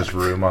there's like just that.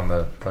 room on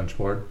the punch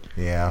board?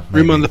 Yeah,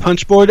 Room maybe. on the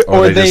punch board, Or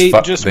or they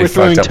they just were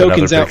throwing fucked up another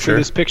tokens out picture. for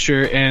this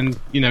picture and,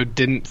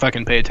 didn't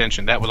fucking pay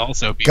attention. That would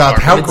also be God,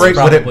 part how of it. great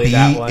would it probably be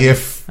that one.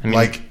 if, I mean-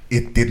 like,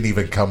 it didn't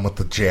even come with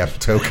the jam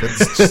tokens?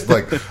 Just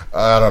like,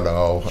 I don't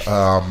know.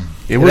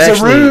 It was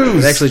a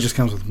ruse! It actually just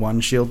comes with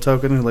 1 shield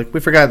token. Like, we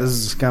forgot this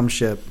is a scum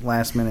ship.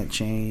 Last minute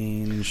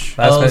change.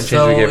 Last minute change,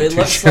 so we gave it 2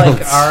 looks shields.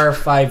 like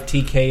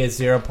R5TK is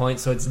 0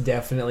 points, so it's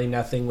definitely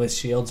nothing with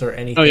shields or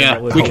anything. Oh, yeah,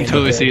 that would we go can into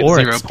totally it. see it. or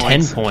 0 it's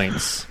points. 10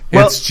 points.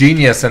 It's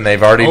genius, and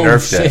they've already Oh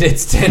nerfed shit! it.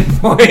 It's 10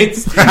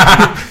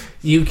 points.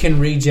 You can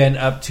regen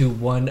up to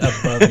 1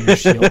 above your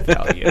shield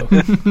value.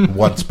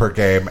 Once per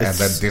game, and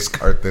then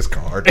discard this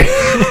card.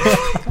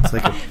 It's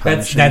like a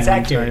That's punishing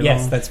accurate. title.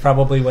 Yes, that's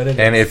probably what it is.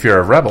 And if you're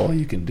a rebel,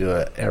 you can do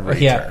it every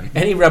Yeah, turn.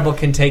 any rebel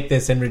can take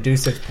this and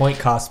reduce its point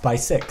cost by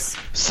 6.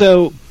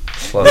 So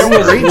Plus there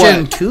was three.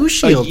 Regen what, 2 a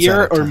shields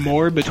year at a or time.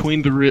 more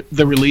between the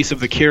release of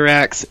the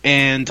Kirax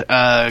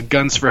and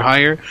Guns for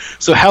Hire.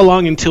 So how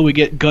long until we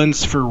get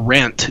Guns for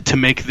Rent to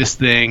make this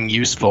thing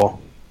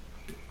useful?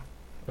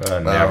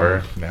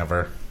 Never.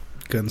 Never.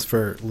 Guns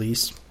for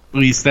lease. At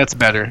least that's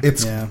better.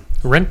 It's Yeah.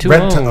 Rent to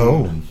rent to own.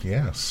 own.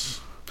 Yes.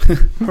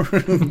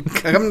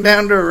 Come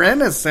down to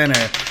Rent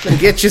Center and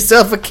get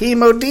yourself a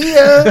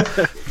Kimodilla.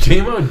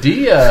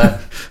 Kimodilla.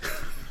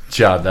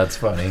 John, that's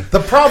funny. The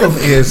problem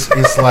is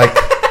like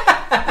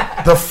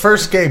the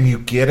first game you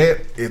get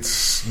it,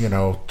 it's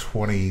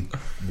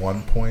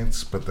 21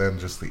 points, but then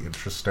just the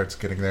interest starts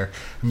getting there,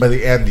 and by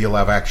the end you'll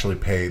have actually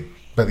paid.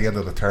 By the end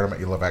of the tournament,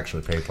 you'll have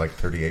actually paid like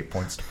 38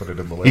 points to put it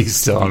in the list. He's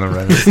still on the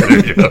run.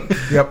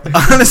 Yep.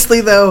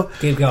 Honestly, though,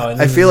 Keep going.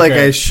 I This feel is like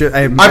great. I should.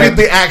 I mean,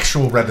 the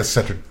actual Red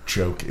Center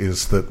joke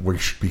is that we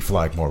should be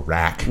flying more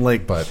rack.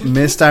 but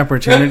missed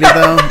opportunity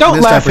though. Don't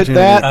Missed laugh at opportunity.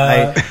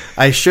 that.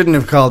 I shouldn't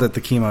have called it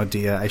the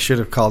Kimodilla. I should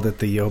have called it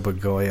the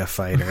Yobagoya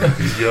fighter.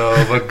 Yo,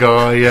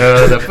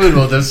 Magoya, the food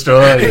will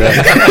destroy you.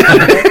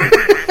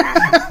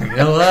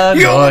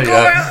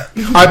 Illinois.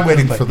 I'm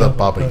waiting for the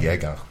Baba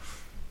Yaga.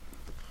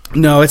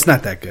 No, it's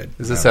not that good.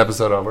 Is this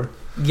episode over?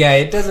 Yeah,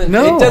 it doesn't.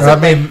 No. It doesn't I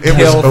mean, like it was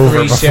kill over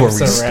 3 before ships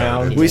we around.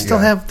 started. We still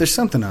Yeah. have. There's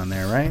something on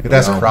there, right? It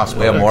has a We crossbow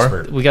have more?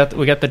 expert. We got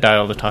the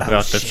dial to talk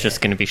about. That's shit. just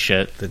going to be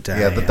shit. The dial.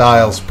 Yeah, the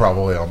dial's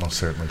probably almost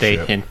certainly They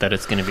shit. hint that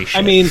it's going to be shit.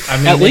 I mean, I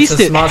mean, at it's least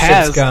a it small ship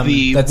has scum.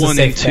 the That's a 1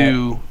 and safe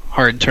 2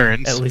 hard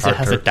turns. at least it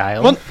has a Arthur.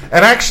 dial. Well,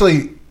 And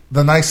actually,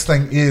 the nice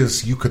thing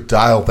is you could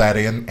dial that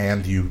in,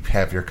 and you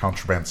have your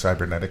contraband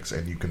cybernetics,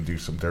 and you can do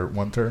some dirt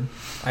one turn.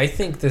 I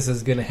think this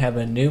is going to have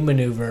a new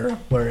maneuver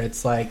where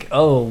it's like,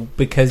 oh,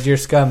 because you're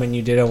scum and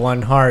you did a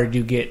 1 hard,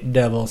 you get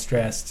double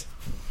stressed.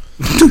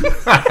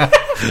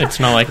 It's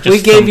not like just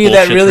We gave some you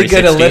that bullshit really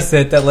good 360.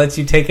 illicit that lets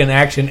you take an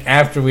action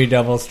after we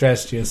double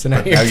stressed you. So now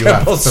But you're now you have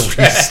double 3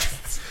 stressed.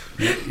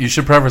 You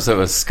should preface it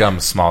with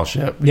scum small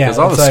ship. Yeah, Because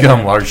all the that's what I scum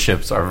meant. large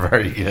ships are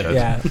very good.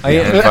 Yeah. And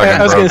I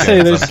fucking was going to broken say,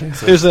 in some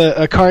cases. there's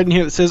a card in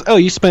here that says, "Oh,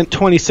 you spent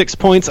 26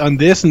 points on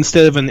this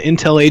instead of an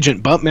Intel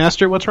Agent Bump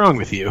Master. What's wrong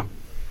with you?"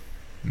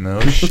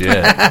 No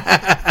shit.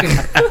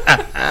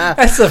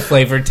 That's the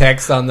flavor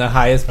text on the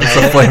highest It's a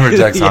pilot. flavor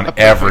text on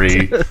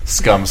every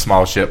scum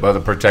small ship by the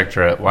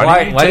Protectorate.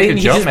 Why didn't you take didn't a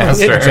you jump just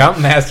master? get Jump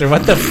Master?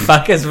 What the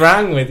fuck is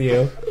wrong with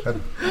you?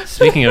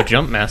 Speaking of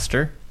Jump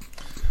Master,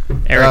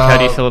 Eric, how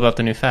do you feel about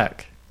the new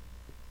FAQ?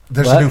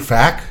 There's What? a new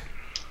FAQ.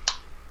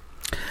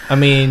 I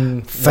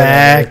mean,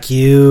 Fuck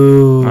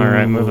you. All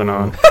right, moving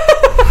on.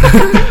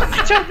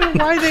 I don't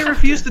know why they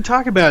refuse to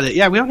talk about it.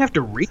 Yeah, we don't have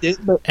to read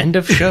it, but End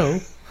of show.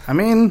 I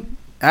mean,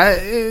 I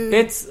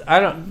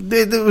don't.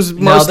 it was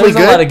No, mostly there's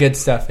good. a lot of good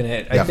stuff in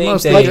it. Yeah. I think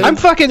Mostly they. good. I'm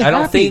fucking I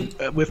don't happy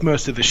think- with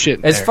most of the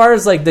shit. As there. far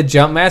as like the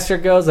Jump Master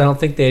goes, I don't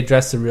think they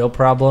address the real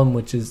problem,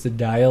 which is the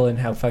dial and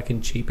how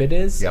fucking cheap it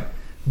is. Yep.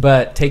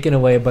 But taking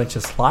away a bunch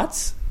of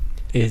slots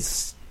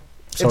is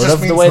sort it just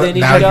of means the way that they need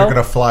now to you're go. going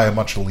to fly a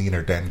much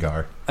leaner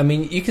Dengar. I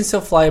mean, you can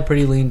still fly a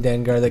pretty lean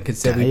Dengar that could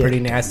still be Diet pretty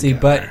nasty,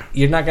 Dengar. but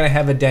you're not going to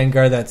have a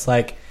Dengar that's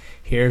like,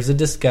 here's a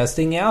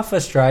disgusting Alpha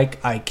Strike.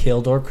 I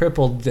killed or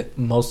crippled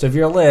most of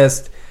your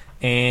list,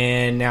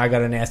 and now I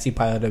got a nasty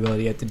pilot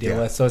ability you have to deal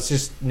with. So it's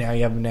just now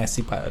you have a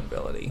nasty pilot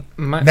ability.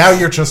 Now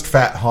you're just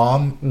Fat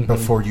Han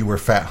before you were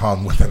Fat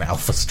Han with an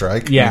Alpha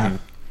Strike. Yeah.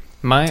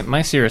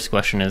 My serious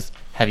question is,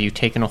 have you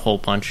taken a hole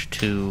punch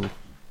to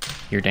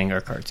your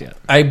Dengar cards yet?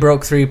 I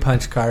broke 3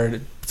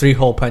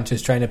 hole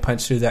punches trying to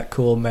punch through that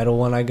cool metal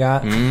one I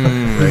got.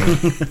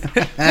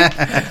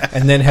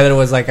 And then Heather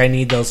was like, I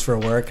need those for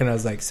work. And I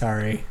was like,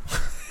 sorry.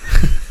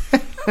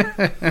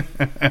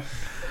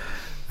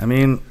 I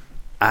mean,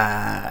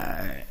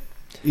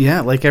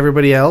 yeah, like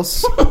everybody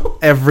else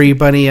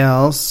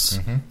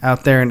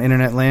out there in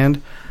internet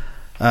land,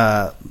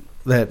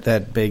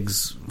 that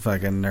Biggs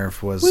fucking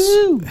nerf was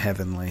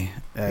heavenly.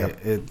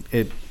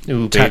 It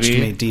touched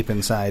me deep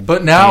inside.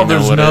 But now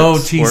there's no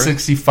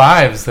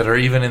T65s that are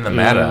even in the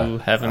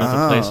meta. Heaven is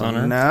a place on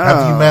earth. No.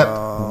 Have you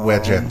met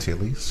Wedge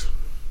Antilles?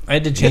 I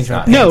had to change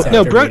my No, pants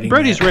after Brody's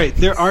reading that. right.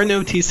 There are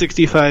no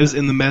T65s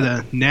in the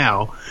meta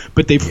now,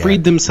 but they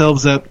freed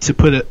themselves up to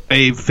put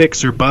a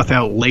fix or buff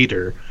out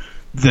later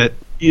that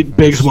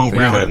Biggs won't They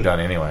could have ruin. done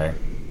anyway.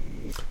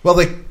 Well,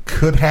 they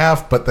could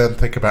have, but then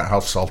think about how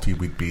salty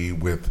we'd be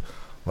with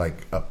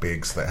like a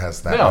Biggs that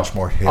has that much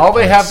more hit. All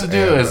they have to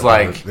do points is and-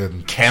 like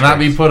and cannot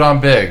be strength. put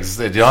on Biggs.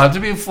 They don't have to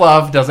be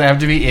fluff. Doesn't have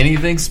to be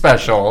anything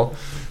special.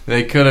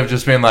 They could have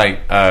just been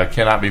like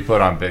cannot be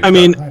put on Biggs. I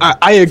mean,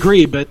 I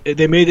agree, but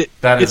they made it.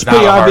 That is It's not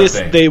pretty a hard obvious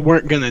thing. they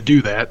weren't going to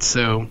do that.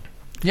 So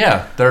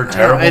yeah, they're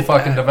terrible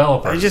fucking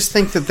developers. I just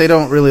think that they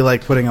don't really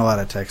like putting a lot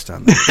of text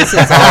on this. They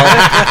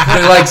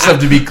like stuff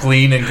to be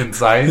clean and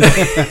concise.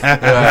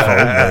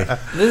 Totally.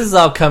 This is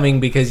all coming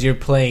because you're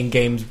playing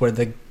games where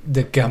the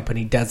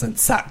company doesn't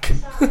suck.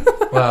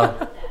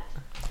 Well,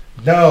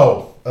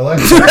 No,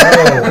 Alexa, no.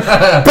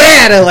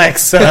 Bad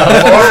Alexa.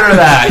 order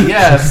that.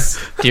 Yes.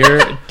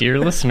 Dear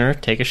listener,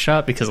 take a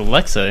shot because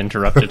Alexa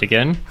interrupted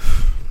again.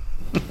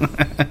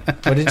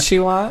 What did she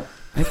want?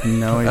 I have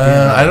no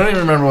idea. I don't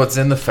even remember what's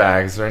in the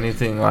facts or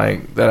anything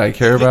like that I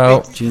care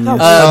about. Genius.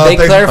 They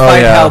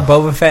clarified yeah. how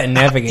Boba Fett and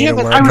Navigator Yeah,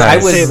 but work. I was I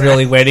gonna say was that.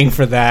 really waiting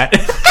for that.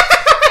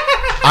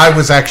 I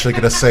was actually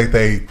going to say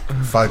they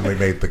finally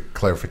made the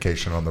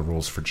clarification on the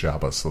rules for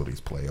Jabba so that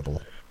he's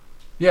playable.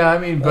 Yeah, I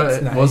mean, That's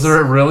but nice. was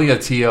there really a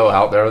TO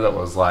out there that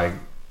was like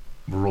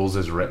rules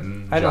is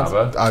written I don't-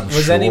 Java? I'm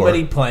Was sure.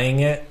 anybody playing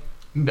it?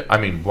 I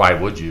mean, why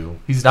would you?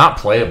 He's not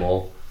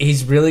playable.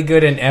 He's really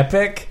good in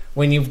Epic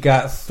when you've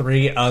got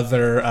 3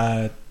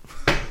 other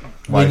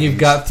when you've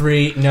got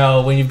 3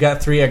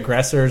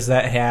 aggressors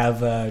that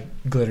have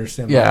glitter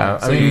symbol. Yeah,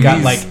 so I mean, you've got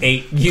he's- like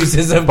 8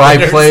 uses of By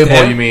glitter playable,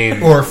 stem. you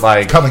mean Or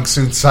like coming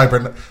soon,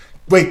 cyber.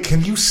 Wait,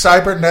 can you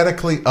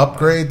cybernetically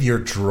upgrade your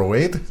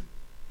droid?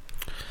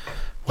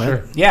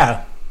 Sure.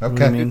 Yeah.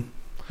 Okay. I mean,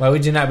 Why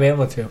would you not be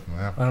able to?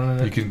 Yeah. I don't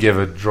know. You can give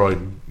a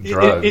droid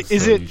drugs.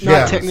 is so you it should not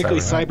Yeah. technically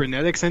cyber-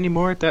 cybernetics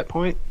anymore at that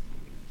point?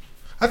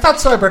 I thought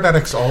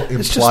cybernetics all implied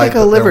it's just like a that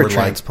there liver were,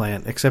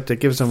 transplant, except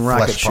it gives them like,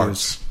 rocket flesh shoes.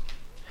 parts.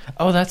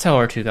 Oh, that's how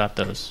R2 got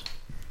those.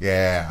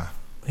 Yeah.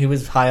 He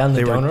was high on the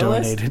They were donor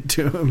list. donated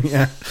to him.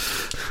 Yeah.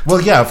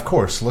 Well, yeah, of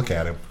course. Look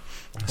at him.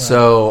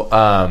 So,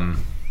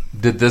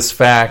 did this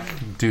fact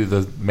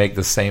make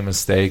the same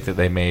mistake that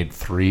they made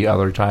 3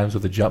 other times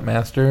with the Jump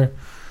Master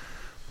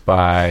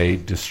by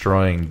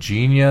destroying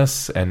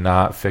Genius and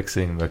not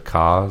fixing the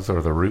cause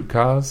or the root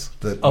cause?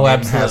 That Oh, Nim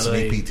has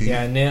absolutely. an EPT.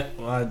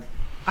 Yeah,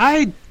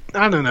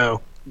 I don't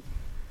know.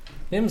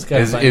 Nim's got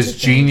a bunch Is of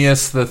things.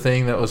 Genius the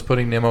thing that was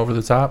putting Nim over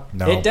the top?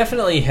 No. It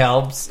definitely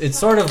helps.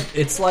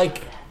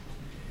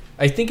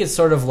 I think it's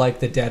sort of like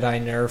the Deadeye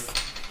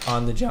nerf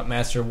on the Jump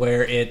Master,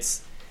 where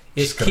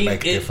Just gonna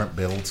make different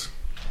builds.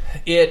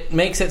 It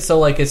makes it so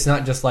like it's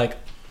not just like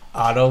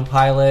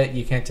autopilot.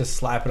 You can't just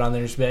slap it on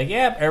there and just be like,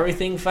 "Yep,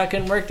 everything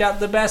fucking worked out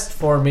the best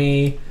for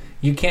me."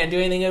 You can't do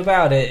anything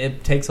about it.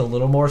 It takes a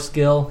little more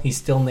skill. He's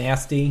still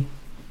nasty,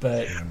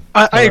 but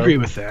I agree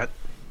with that.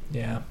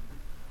 yeah.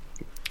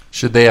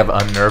 Should they have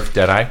unnerfed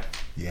Deadeye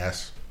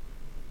Yes.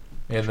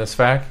 in this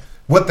fact?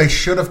 What they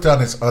should have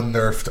done is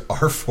unnerfed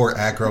R4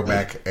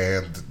 Agromech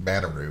and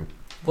Manaru.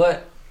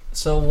 What?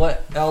 So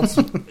what else?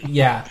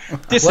 Yeah.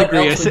 Disagree.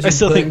 What I, else would I you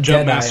still put think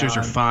Jump Deadeye Masters are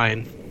on?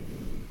 fine.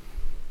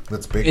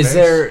 That's big. Is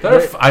base.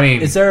 there? I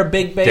mean, Is there a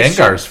big base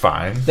Dengar's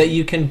fine. that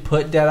you can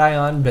put Deadeye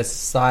on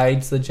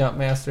besides the Jump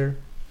Master?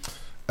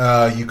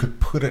 You could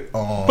put it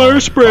on Fire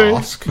spray.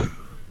 Bosk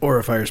Or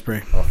a fire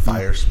spray. or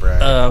fire spray.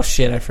 Oh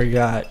shit! I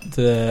forgot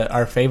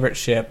our favorite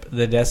ship,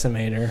 the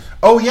Decimator.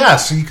 Oh yeah,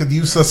 so you could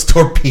use those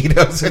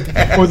torpedoes it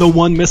has. Or the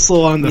one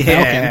missile on the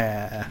Falcon.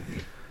 Yeah.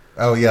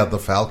 Oh yeah, the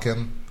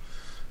Falcon.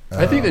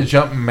 I think the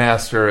Jump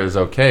Master is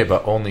okay,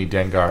 but only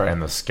Dengar and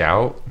the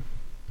Scout.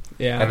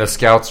 Yeah. And the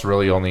Scout's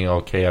really only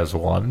okay as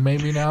one,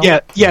 maybe now?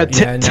 Yeah. Yeah, now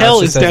it's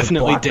Tell is just as a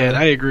definitely blocker. dead.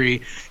 I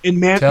agree.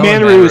 And Tell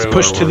and Manaru is Manaru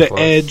pushed are to the worthless.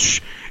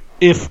 edge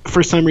if,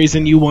 for some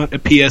reason, you want a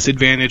PS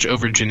advantage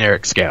over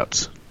generic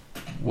scouts.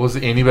 Was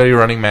anybody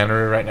running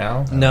Manaru right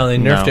now? No, they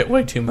nerfed No. it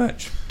way too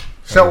much.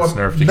 So it's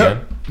nerfed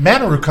again.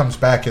 Manaru comes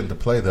back into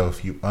play though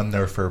if you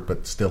unnerf her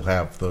but still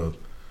have the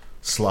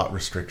slot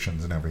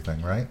restrictions and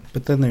everything, right?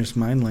 But then there's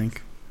MindLink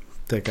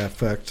that got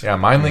fucked. Yeah,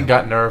 MindLink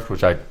got nerfed,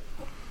 which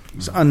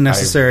It's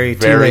unnecessary. I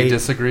very too late.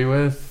 disagree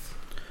with.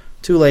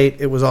 Too late.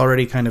 It was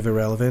already kind of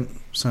irrelevant.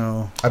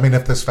 So I mean,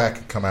 if this fact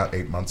had come out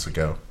 8 months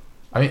ago,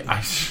 I mean,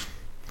 I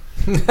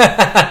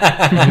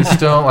just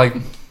don't like.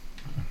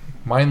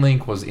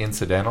 MindLink was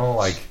incidental,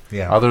 like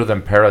other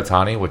than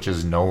Paratani, which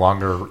is no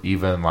longer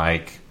even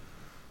like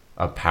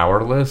a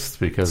power list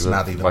because It's of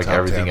not even like top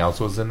everything 10. else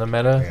was in the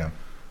meta. Yeah.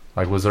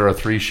 Like, was there a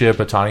 3-ship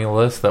Atani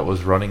list that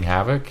was running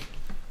Havoc?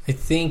 I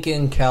think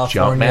in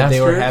California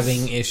they were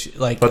having issues.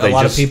 Like But a they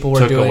lot of just people were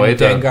took doing away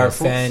the Dengar missiles?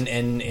 Fen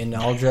and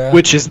Aldra,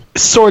 Which is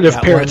sort of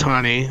That one.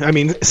 Paratani. I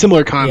mean,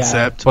 similar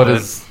concept. But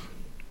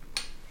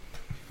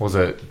was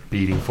it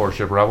beating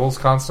 4-ship rebels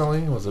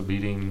constantly? Was it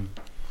beating?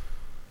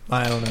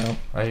 I don't know.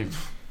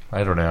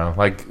 I don't know.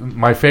 Like,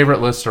 my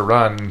favorite list to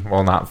run,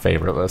 well, not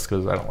favorite list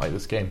because I don't like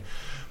this game,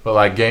 but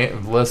like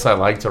lists I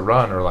like to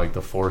run are like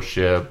the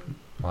 4-ship,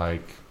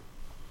 like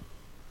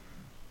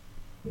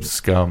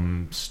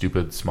scum,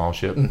 stupid small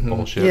ship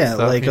bullshit. yeah,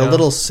 stuff, like you a know?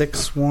 little six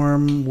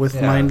swarm with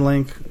Yeah.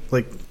 MindLink.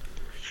 Like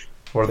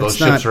Or those it's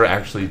ships not- are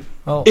actually.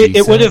 Oh,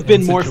 It would have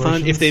been in more fun if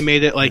situations. they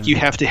made it like you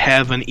have to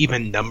have an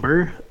even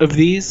number of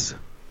these.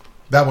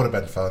 that would have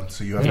been fun.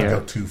 So you have to Yeah. go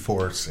 2,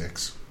 4,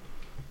 6.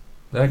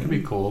 That could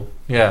be cool.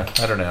 Yeah,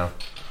 I don't know.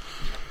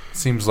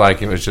 Seems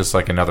like it was just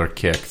like another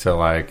kick to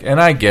like, and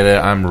I get it.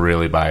 I'm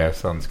really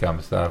biased on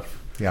scum stuff.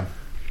 Yeah.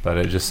 But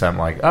it just sounded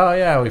like, oh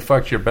yeah, we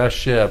fucked your best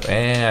ship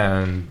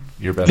and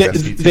your best They,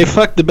 SVT. they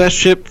fucked the best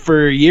ship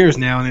for years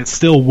now, and it's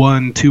still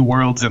won 2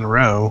 worlds in a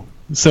row.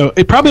 So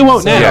it probably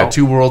won't now. Yeah,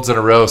 2 worlds in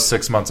a row,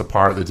 6 months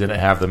apart that didn't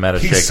have the meta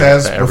He shake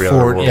says that every before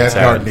other world Dengar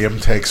had. Nim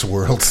takes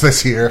Worlds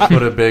this year.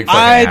 Put a big fucking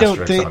I don't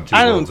asterisk think on 2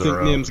 I don't worlds in a think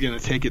row. Nim's going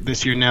to take it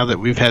this year. Now that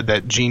we've had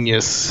that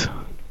genius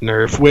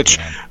nerf, which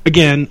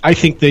again I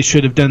think they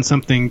should have done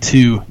something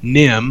to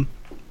Nim,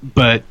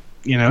 but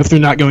you know if they're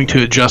not going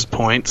to adjust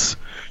points,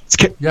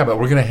 Yeah, but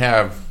we're gonna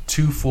have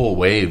 2 full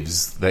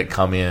waves that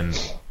come in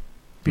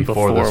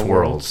before this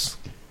worlds.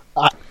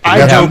 I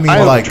Yeah, don't you mean I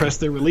don't like trust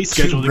their release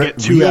schedule to Two get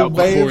 2 real out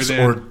before waves then.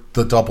 or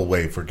the double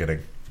wave we're getting.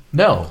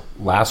 No,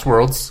 last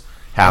worlds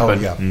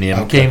happened. Oh, yeah. Nim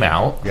Okay. came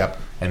out. Yep.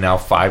 And now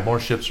 5 more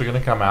ships are going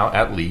to come out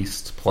at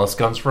least, plus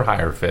guns for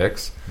higher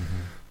fix.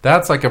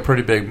 That's like a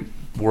pretty big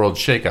world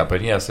shakeup.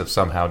 And yes, if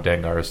somehow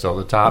Dengar is still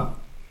at the top,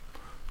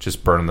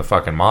 just burn the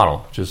fucking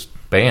model. Just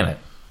ban it.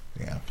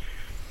 Yeah.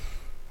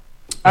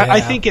 I Yeah,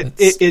 think it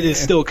it's- is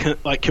still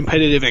like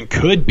competitive and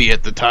could be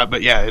at the top,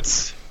 but yeah,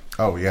 it's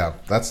Oh yeah,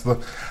 that's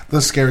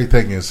the scary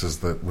thing is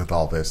that with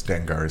all this,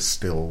 Dengar is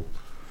still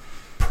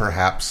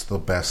perhaps the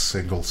best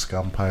single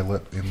scum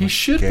pilot in He the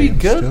should be game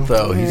good, still.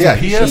 though. He's Yeah, a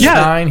he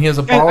PS9. He has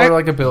a And I-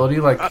 baller-like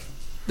ability. Like,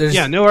 There's,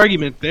 yeah, no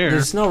argument there.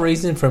 There's no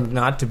reason for him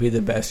not to be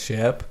the best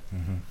ship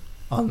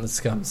on the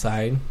scum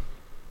side,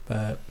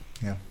 but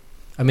Yeah.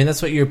 I mean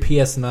that's what your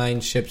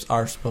PS9 ships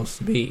are supposed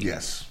to be.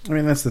 Yes. I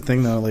mean that's the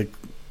thing though. Like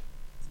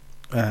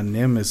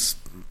Nim is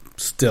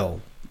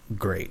still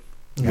great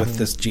with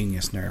this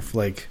genius nerf.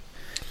 Like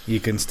you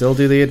can still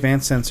do the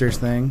advanced sensors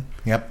thing.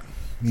 Yep.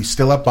 You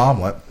still have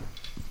Bomblet.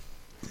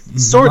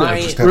 Sort My-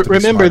 of. Just have to be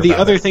Remember smart the about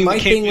other it. thing My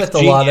that came thing with a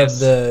lot of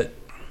the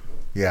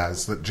Yeah,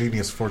 is that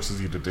Genius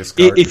forces you to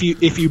discard. if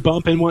you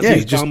bump and want Yeah, to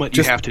you just- bomb it, you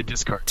just- have to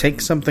discard.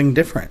 Take something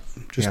different.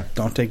 Just Yeah.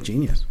 don't take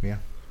genius. Yeah.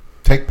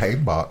 Take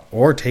Painbot.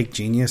 Or take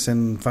genius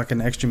and fucking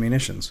extra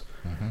munitions.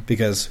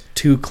 Because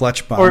 2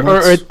 clutch bombs.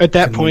 Or at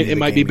that point, it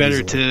might be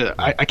better to.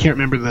 I can't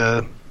remember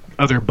the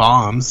other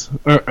bombs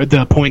or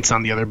the points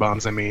on the other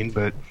bombs. I mean,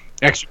 but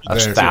extra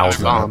There's other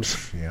thousands. bombs.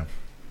 Yeah.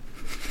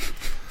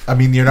 I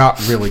mean, you're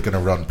not really going to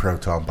run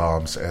proton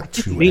bombs at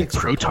 2 I mean,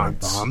 extra proton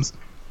points. bombs.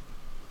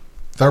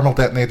 Thermal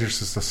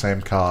detonators is the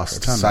same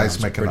cost. Proton bombs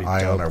Seismic are and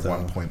pretty ion dope, are though.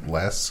 1 point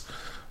less,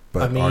 but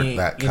I aren't mean,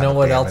 that kind you know of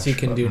what damage. else you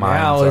can do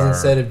Mines now is are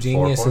instead of 4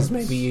 Genius points. is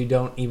maybe you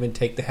don't even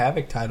take the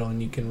Havoc title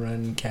and you can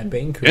run Cad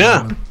Bane crew.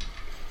 Yeah.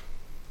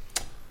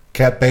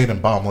 Cat Bane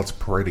and Bomblet's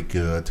pretty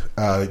good.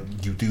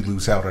 You do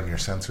lose out on your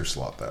sensor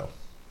slot, though.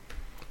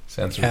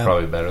 Sensor's Yeah.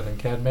 probably better than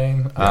Cad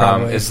Bane.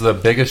 Probably. Is the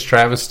biggest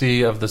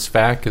travesty of this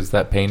fact is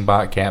that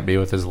Painbot can't be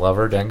with his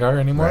lover Dengar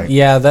anymore? Right.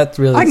 Yeah, that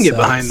really I can get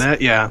sucks. behind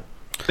that. Yeah.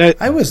 That,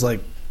 I was like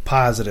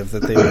positive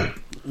that they would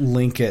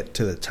link it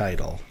to the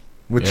title.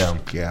 Which, Yeah.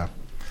 yeah.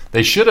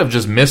 They should have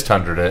just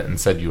mishundered it and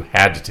said you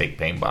had to take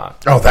Painbot.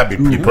 Oh, that'd be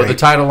pretty You put the great.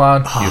 title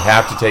on, you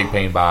have to take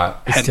Painbot.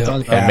 hadn't Still-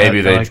 thought about And that. maybe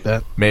I they like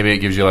that. maybe it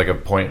gives you like a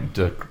point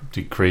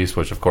decrease,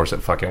 which of course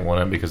it fucking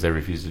wouldn't because they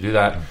refuse to do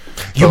that.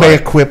 You But, may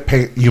like, equip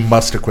you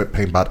must equip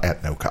Painbot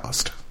at no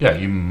cost. yeah,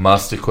 you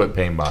must equip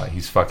Painbot.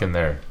 He's fucking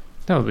there.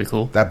 That would be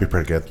cool. That'd be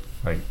pretty good.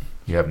 Like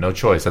you have no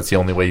choice. That's the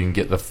only way you can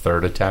get the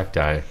 3rd attack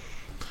die.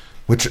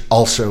 Which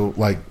also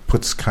like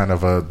puts kind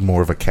of a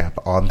more of a cap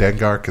on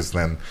Dengar because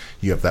then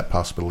you have that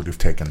possibility of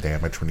taking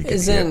damage when you get hit.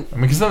 Isn't I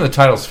mean, because then the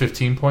title's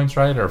 15 points,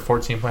 right, or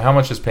 14 points? How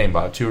much is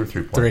Painbot? 2 or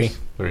 3 points?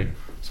 3.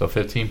 So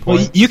 15 Well,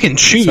 points. you can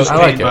choose So I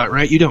like Painbot, it.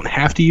 right? You don't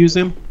have to use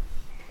him.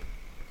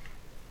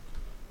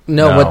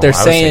 no, No, what they're I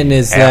was saying saying you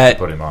is have to that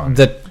put him on.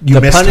 the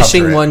You missed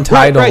punishing Hunter. one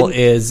Right, title right.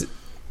 is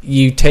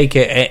you take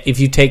it. If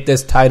you take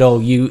this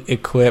title, you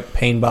equip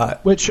Painbot.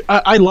 Which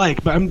I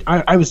like, but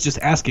I was just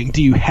asking,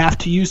 do you have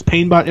to use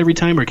Painbot every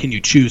time, or can you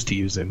choose to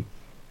use him?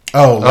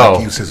 Oh,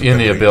 like use his in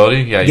the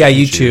ability? Yeah,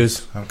 you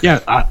choose. Okay. Yeah,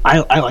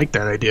 I like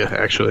that idea,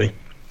 actually.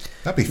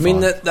 That'd be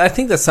fun. I mean, I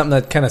think that's something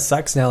that kind of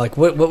sucks now. Like,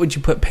 what would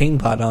you put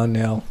Painbot on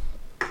now?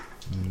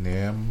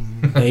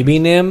 Nim. Maybe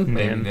Nim?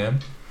 Nim.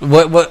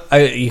 What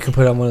you could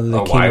put on one of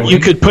the Y-Wing? You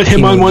could put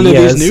him on one of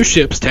these Kimodillas. new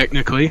ships,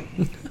 technically.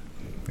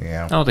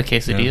 Yeah. Oh, the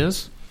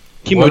quesadillas.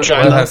 What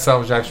Kimodilla. has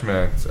salvage action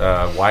mechanics?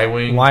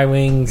 Y-Wing,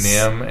 Y-Wings,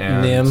 Nim,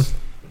 and... Nim.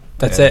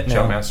 That's and it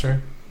now.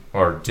 Jumpmaster?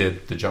 Or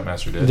did the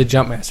Jumpmaster did? The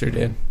Jumpmaster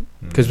did.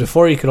 Because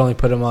before you could only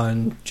put them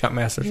on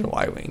Jumpmasters or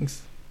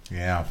Y-Wings.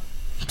 Yeah.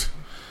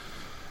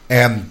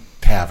 And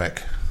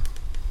Havoc.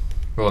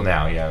 Well,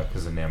 now, yeah,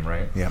 because of Nim,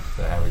 right? Yeah.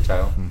 The Havoc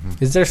title.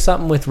 Is there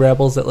something with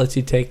Rebels that lets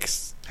you take...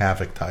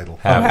 Havoc title.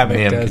 Havoc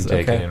Nim does, can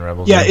take okay. it in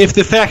Rebels. Yeah, if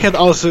the fact had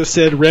also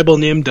said Rebel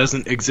Nim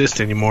doesn't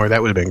exist anymore,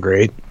 that would have been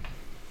great.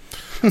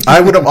 I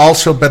would have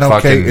also been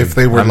okay Fucking, if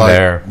they were I'm like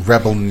there.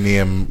 Rebel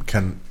Nim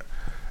can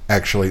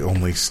actually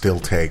only still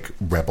take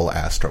Rebel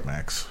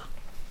Astromechs.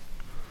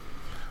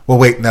 Well,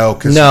 wait, no,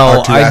 because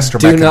No, R2 I Astromech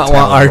do and not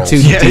want Talon R2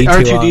 rolls. Yeah,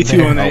 D2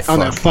 R2-D2 on on there.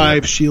 a Oh,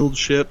 5 fuck shield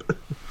ship.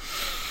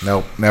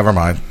 Nope, never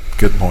mind.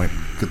 Good point.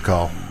 Good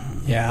call.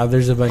 Yeah,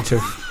 there's a bunch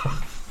of...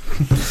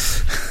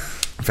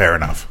 Fair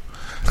enough.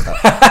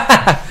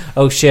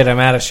 Oh shit, I'm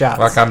out of shots.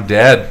 Fuck, I'm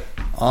dead.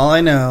 All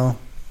I know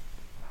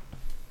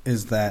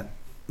is that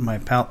my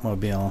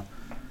Palpmobile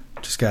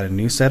just got a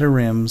new set of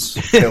rims.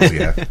 Hells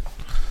yeah.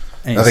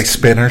 And Are they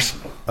spinners?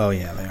 Oh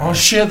yeah, they are. Oh,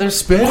 shit, they're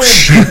spinning.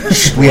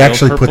 We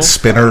actually purple? put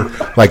spinner,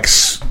 like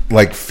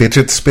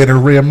fidget spinner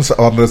rims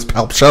on this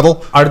Palp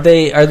shuttle. Are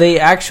they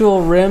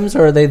actual rims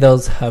or are they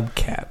those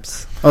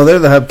hubcaps? Oh, they're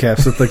the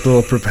hubcaps with like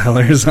little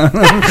propellers on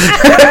them.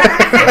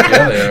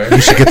 Yeah, they are.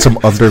 You should get some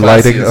underlighting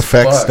Classy as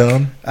effects fuck.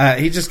 done.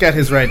 He just got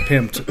his ride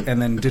pimped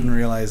and then didn't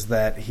realize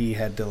that he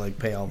had to like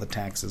pay all the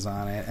taxes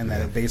on it, and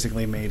that it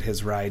basically made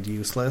his ride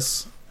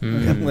useless.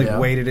 Yeah.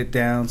 Weighted it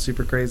down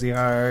super crazy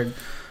hard.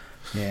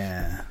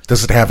 Yeah,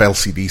 Does it have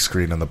LCD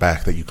screen in the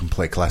back that you can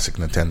play classic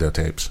Nintendo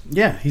tapes?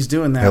 yeah, he's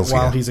doing that Hells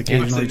while yeah. he's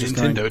occasionally With the just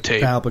going Nintendo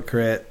tape.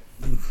 Palpacrit.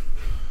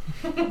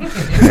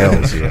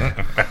 Hells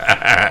yeah.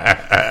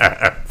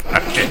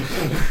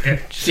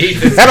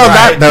 Jesus. And on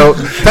that note,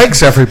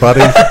 thanks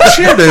everybody.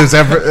 Cheer news.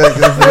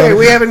 Hey,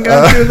 we haven't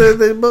gone through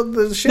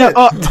the shit.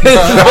 One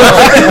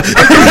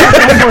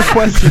more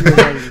question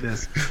regarding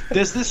this.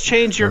 Does this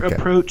change your Okay.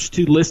 approach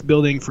to list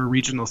building for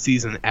regional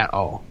season at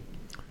all?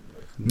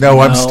 No,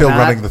 I'm No, still not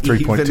running the even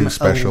 3.2 a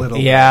special. little.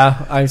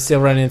 Yeah, I'm still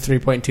running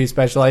 3.2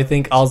 special. I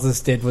think all this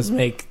did was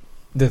make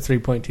the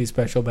 3.2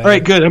 special better. All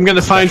right, good. I'm going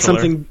to find Specialer.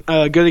 something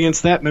good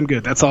against that, and I'm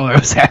good. That's all I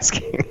was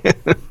asking.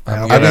 I'm I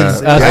mean, gonna-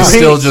 yeah. I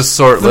still just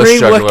sort list Three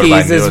juggler by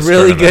Wookiees is newest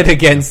really tournament. good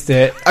against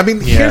it. I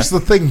mean, here's the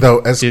thing, though.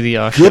 As Do the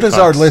good as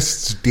our box.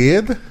 lists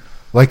did,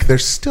 like,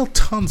 there's still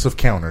tons of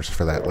counters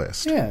for that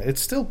list. Yeah,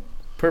 it's still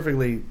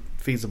perfectly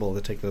feasible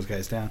to take those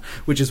guys down,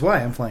 which is why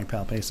I'm flying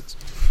Pal Paces.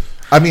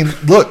 I mean,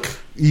 look,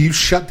 you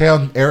shut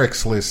down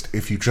Eric's list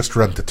if you just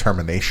run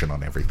determination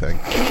on everything.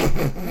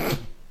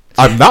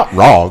 I'm not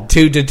wrong.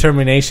 2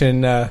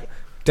 determination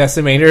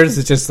decimators,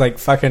 it just like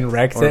fucking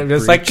wrecks Or it. I'm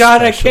just breach like,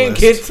 God, I can't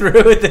get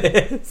specialist. through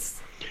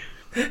this.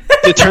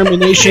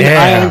 Determination,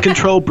 Yeah. ion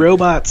control,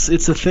 robots.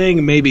 It's a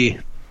thing, maybe.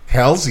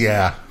 Hells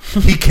yeah.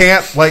 He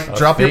can't, like,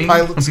 drop your thing?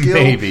 pilot skill.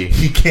 Maybe.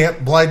 He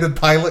can't blinded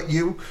pilot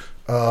you.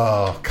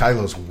 Oh,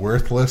 Kylo's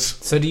worthless.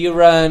 So do you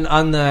run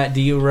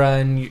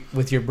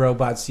with your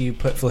robots, do you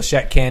put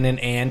flechette cannon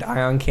and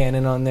ion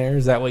cannon on there?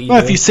 Is that what you Well,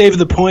 do? if you save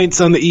the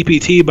points on the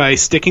EPT by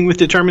sticking with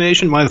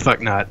determination, why the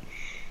fuck not?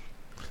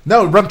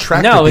 No, run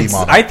tractor No, beam it's.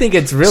 on it. I think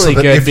it's really So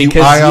that good if you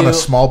because ion a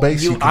small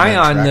base, you can run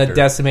ion the tractor.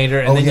 decimator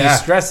and Oh, then yeah. you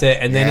stress it,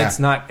 and then Yeah. it's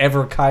not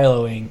ever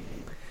Kyloing.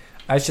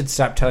 I should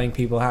stop telling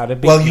people how to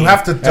beat Well, you me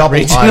have to at double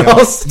ion.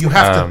 regionals. You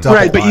have to double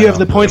Right, but you have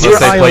the ion. points Unless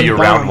for they play ion you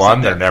round bombs one,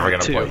 at they're that never point,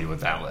 going to too. put you with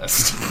that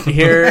list.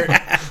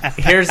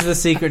 Here's the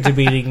secret to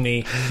beating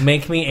me: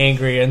 make me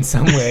angry in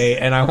some way,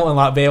 and I will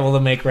not be able to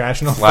make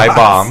rational Fly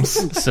thoughts.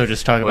 bombs. So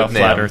just talk With about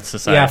Flat Nim. Earth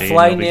Society. Yeah,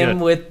 fly and it'll be Nim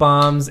good. with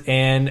bombs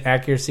and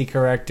accuracy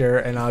corrector,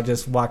 and I'll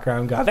just walk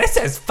around and go, "This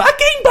is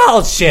fucking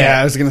bullshit." Yeah,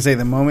 I was going to say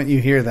the moment you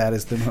hear that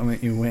is the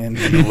moment you win.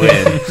 You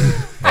win.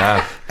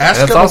 Yeah.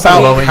 Ask And it's him also the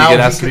about moment you how get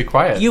he asked to could- be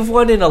quiet. You've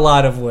won in a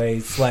lot of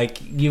ways. Like,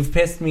 you've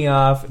pissed me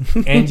off,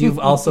 and you've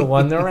also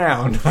won the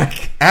round.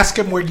 Like, Ask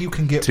him where you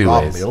can get 2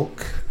 raw ways.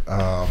 milk.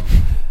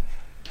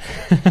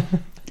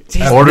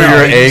 Order No,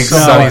 your eggs no,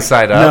 sunny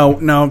side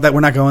up. No, that we're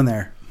not going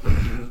there.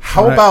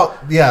 How Right. about,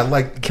 yeah,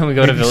 like... Can we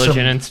go to maybe Village some-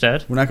 Inn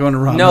instead? We're not going to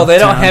Raw. no, Milk they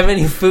don't Town. have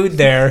any food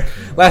there.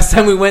 Last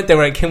time we went, they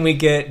were like, "Can we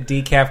get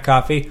decaf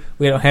coffee?"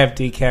 We don't have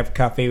decaf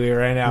coffee. We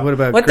ran out. What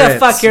about what grits? the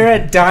fuck? You're a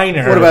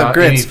diner. What about Not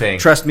grits? anything.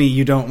 Trust me,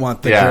 you don't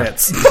want the Yeah.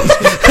 grits.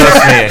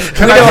 Trust me. We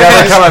You're don't never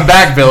have- coming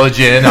back, Village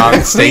Inn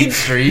on State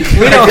Street.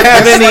 We don't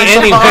have any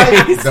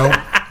anyways. Nope.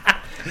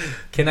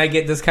 Can I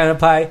get this kind of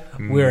pie?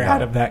 We're No.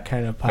 out of that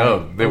kind of pie.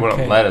 No, they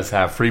wouldn't Okay. let us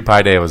have free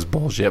pie day. It was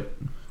bullshit.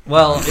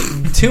 Well,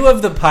 2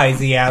 of the pies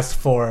he asked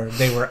for,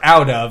 they were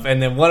out of,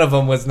 and then one of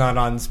them was not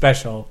on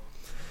special.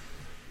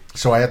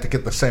 So I had to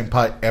get the same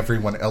pie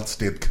everyone else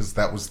did because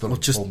that was the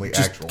only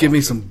just actual give me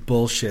option. some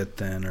bullshit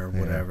then, or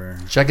whatever.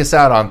 Check us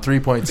out on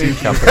 3.2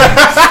 Company,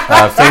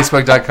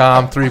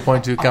 Facebook.com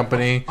 3.2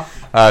 Company,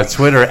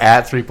 Twitter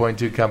at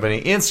 3.2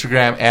 Company,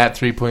 Instagram at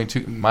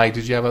 3.2. Mike,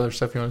 did you have other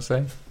stuff you want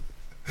to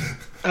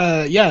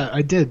say? Yeah,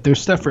 I did. There's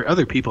stuff for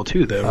other people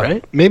too, though,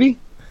 right? Maybe.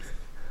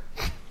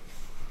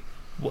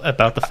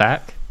 About the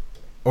fact?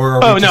 Or are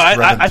we Oh no, just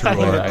running I thought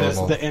through you our meant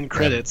normal- the end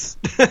credits.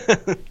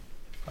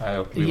 I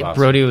hope we lost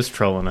Brody was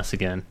trolling us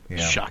again. Yeah.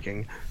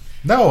 Shocking.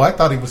 No, I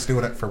thought he was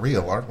doing it for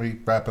real. Aren't we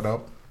wrapping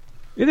up?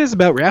 It is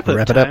about wrap up.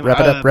 Wrap it up, wrap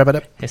it up, wrap it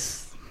up.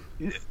 It's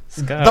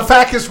The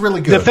fact is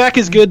really good. The fact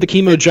is good. The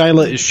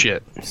Kimodilla is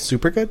shit.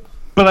 Super good.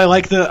 But I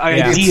like the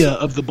Yeah. idea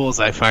of the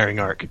bullseye firing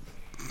arc.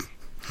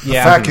 The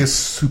fact is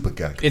super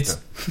gangster. It's-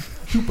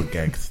 super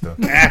gangster.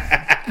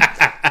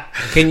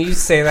 Can you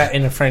say that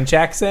in a French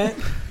accent?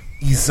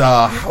 He's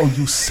how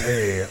you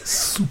say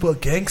super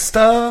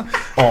gangster?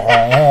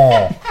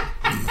 Oh,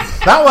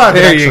 that one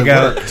There actually you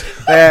go. worked.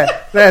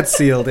 That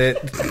sealed it.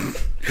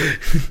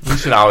 We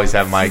should always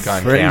have Mike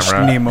on French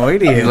camera.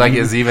 Nemoidian. He like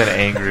is even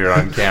angrier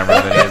on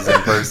camera than he is in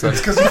person.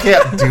 It's because he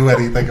can't do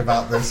anything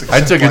about this. I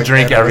except, took a like,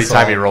 drink edit every us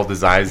time all. he rolled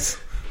his eyes,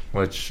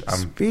 which I'm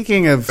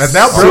Speaking of And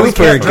now Brody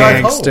super can't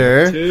drive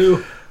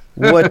gangster,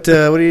 what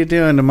are you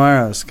doing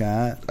tomorrow,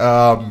 Scott?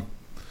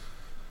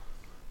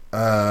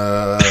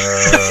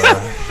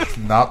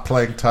 Not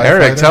playing TIE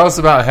Eric. Fighter. Tell us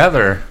about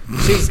Heather.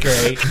 She's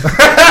great.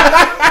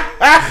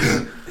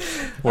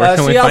 Where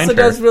can we She find also her?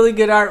 does really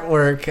good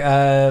artwork.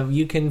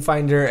 You can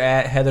find her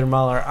at Heather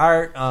Mahler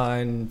Art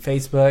on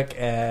Facebook,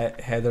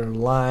 at Heather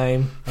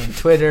Lime on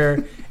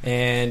Twitter,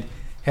 and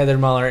Heather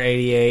Mahler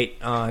 88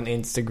 on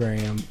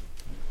Instagram.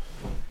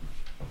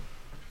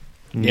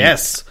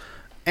 Yes.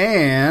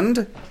 And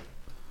as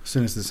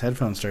soon as this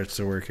headphone starts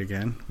to work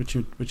again, what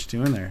you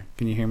doing there?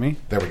 Can you hear me?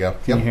 There we go. Can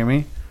you Yep. hear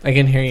me? I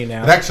can hear you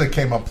now. It actually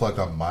came unplugged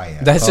on my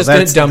end. That's Oh, just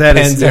going to dump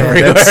pens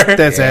everywhere.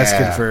 That's Yeah.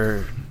 asking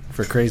for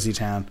crazy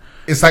town.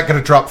 Is that going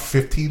to drop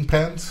 15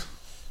 pens?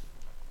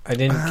 I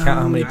didn't count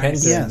how many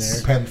pens are in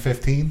yes. there. Pen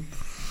 15?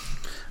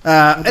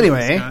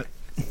 Anyway, Scott.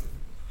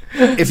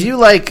 if you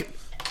like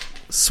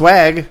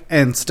swag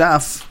and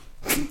stuff,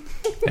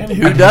 And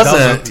who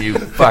doesn't? You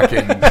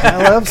fucking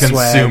I love swag.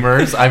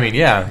 consumers. I mean,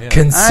 yeah. I am a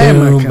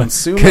Consume.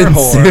 consumer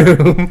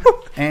Consume.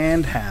 whore.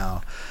 And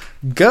how?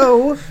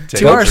 Go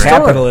Take to a our drink. store.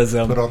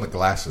 Capitalism. Put on the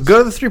glasses. Go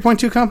to the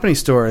 3.2 Company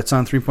store. It's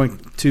on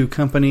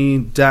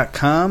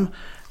 3.2company.com,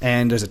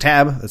 and there's a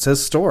tab that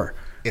says store.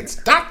 It's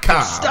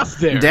 .com. Stuff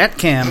there.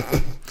 .cam.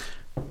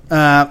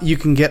 You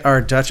can get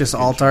our Duchess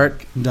alt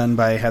art done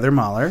by Heather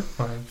Mahler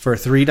for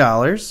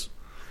 $3.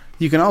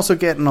 You can also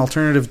get an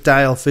alternative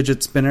dial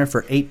fidget spinner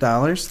for $8.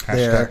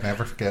 They're Hashtag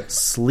never forget.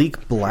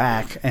 sleek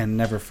black and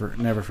never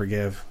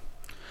forgive.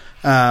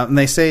 And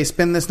they say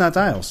spin this, not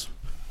dials.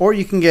 Or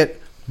you can get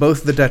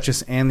both the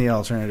Duchess and the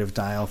alternative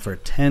dial for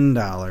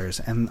 $10,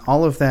 and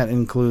all of that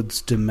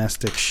includes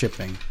domestic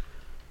shipping.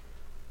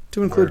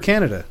 To include Word.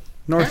 Canada,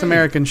 North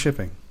American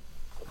shipping.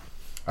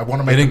 I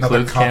want to make It another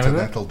includes Canada?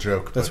 continental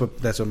joke. That's but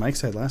what Mike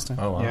said last time.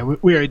 Oh, wow. Yeah,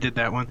 we already did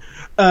that one.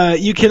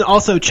 You can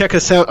also check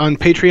us out on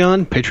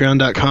Patreon,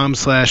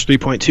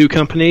 patreon.com/3.2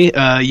 Company.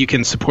 You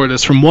can support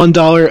us from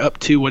 $1 up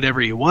to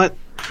whatever you want.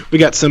 We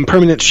got some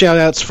permanent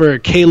shout-outs for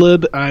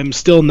Caleb. I'm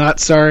still not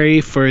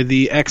sorry for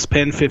the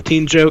X-Pen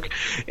 15 joke.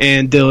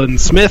 And Dylan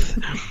Smith.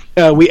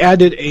 We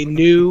added a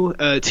new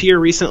tier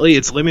recently.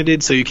 It's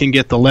limited, so you can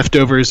get the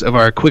leftovers of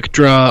our quick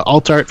draw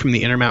alt art from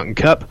the Intermountain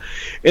Cup.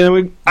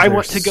 And I They're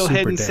want to go ahead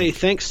super and say dank.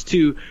 thanks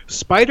to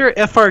Spider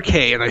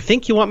FRK, and I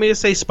think you want me to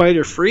say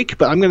Spider Freak,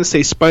 but I'm going to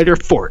say Spider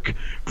Fork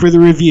for the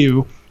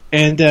review.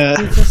 And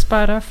It's a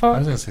spider I fork.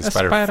 was going to say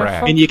Spider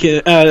Frack. and you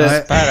can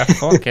Spider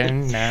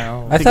forking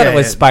now. I thought it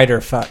was had- Spider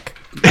Fuck.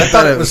 I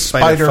thought it was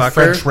Spider Fucker,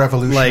 French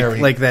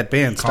Revolutionary. like that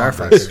band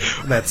Congress.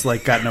 Starfucker. That's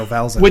like got no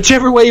vowels in it.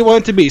 whichever way you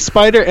want it to be,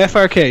 Spider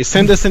FRK.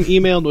 Send us an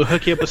email and we'll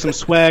hook you up with some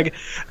swag.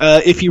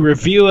 If you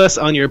review us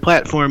on your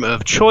platform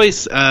of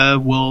choice,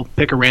 we'll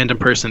pick a random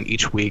person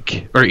each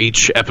week or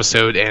each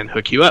episode and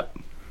hook you up.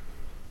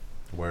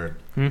 Word.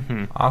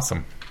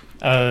 Awesome.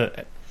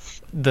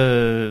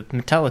 The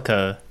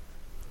Metallica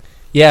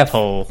Yeah,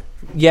 poll.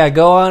 yeah.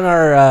 Go on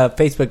our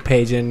Facebook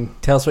page and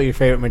tell us what your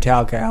favorite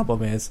Metallica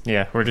album is.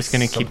 Yeah, we're just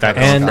going to keep that Sometimes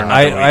going And for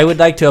another I week. would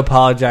like to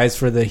apologize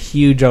for the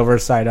huge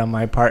oversight on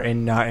my part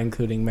in not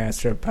including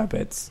Master of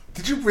Puppets.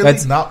 Did you really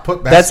That's- not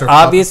put That's Master of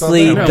Puppets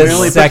obviously on there? we the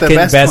only put the second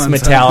best best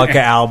ones on Metallica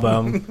there.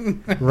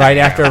 album, right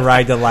after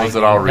Ride the Lightning. Was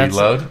it all That's-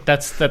 reload?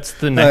 That's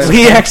the next.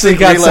 We actually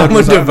got Reload someone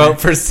was to on vote there.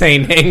 for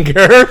Saint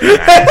Anger.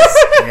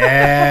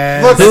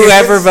 Yeah. Look,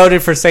 Whoever if it's-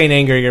 voted for Saint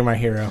Anger, you're my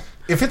hero.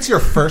 If it's your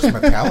first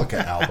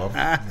Metallica album,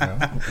 you know,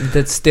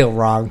 That's still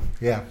wrong.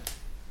 yeah.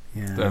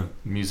 The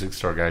music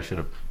store guy should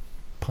have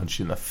punched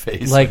you in the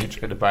face Like- when you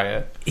tried to buy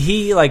it.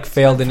 He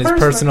failed in his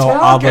First personal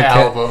Metallica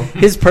album.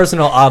 his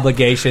personal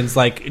obligations.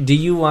 Like,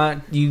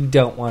 you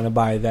don't want to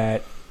buy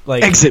that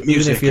like Exit even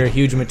music. if you're a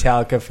huge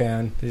Metallica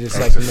fan, they're just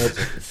like nope.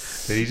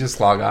 Did he just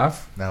log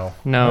off? No.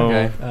 No.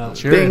 Okay.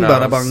 Cheer Bing, knows.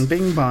 bada, bong,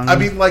 bing, bong. I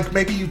mean, like,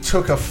 maybe you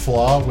took a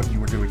flaw when you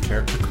were doing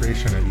character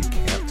creation and you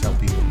can't tell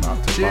people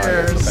not to buy it.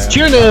 Cheers. The bad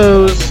Cheer stuff.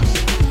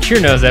 nose. Cheer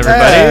nose,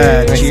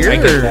 everybody. Cheers. I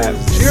get that.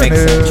 It Cheer makes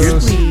sense.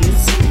 Cheers,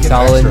 please. It's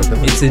all in. Extra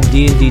ability. It's in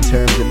D&D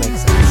terms. It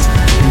makes sense.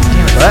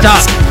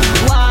 Stop.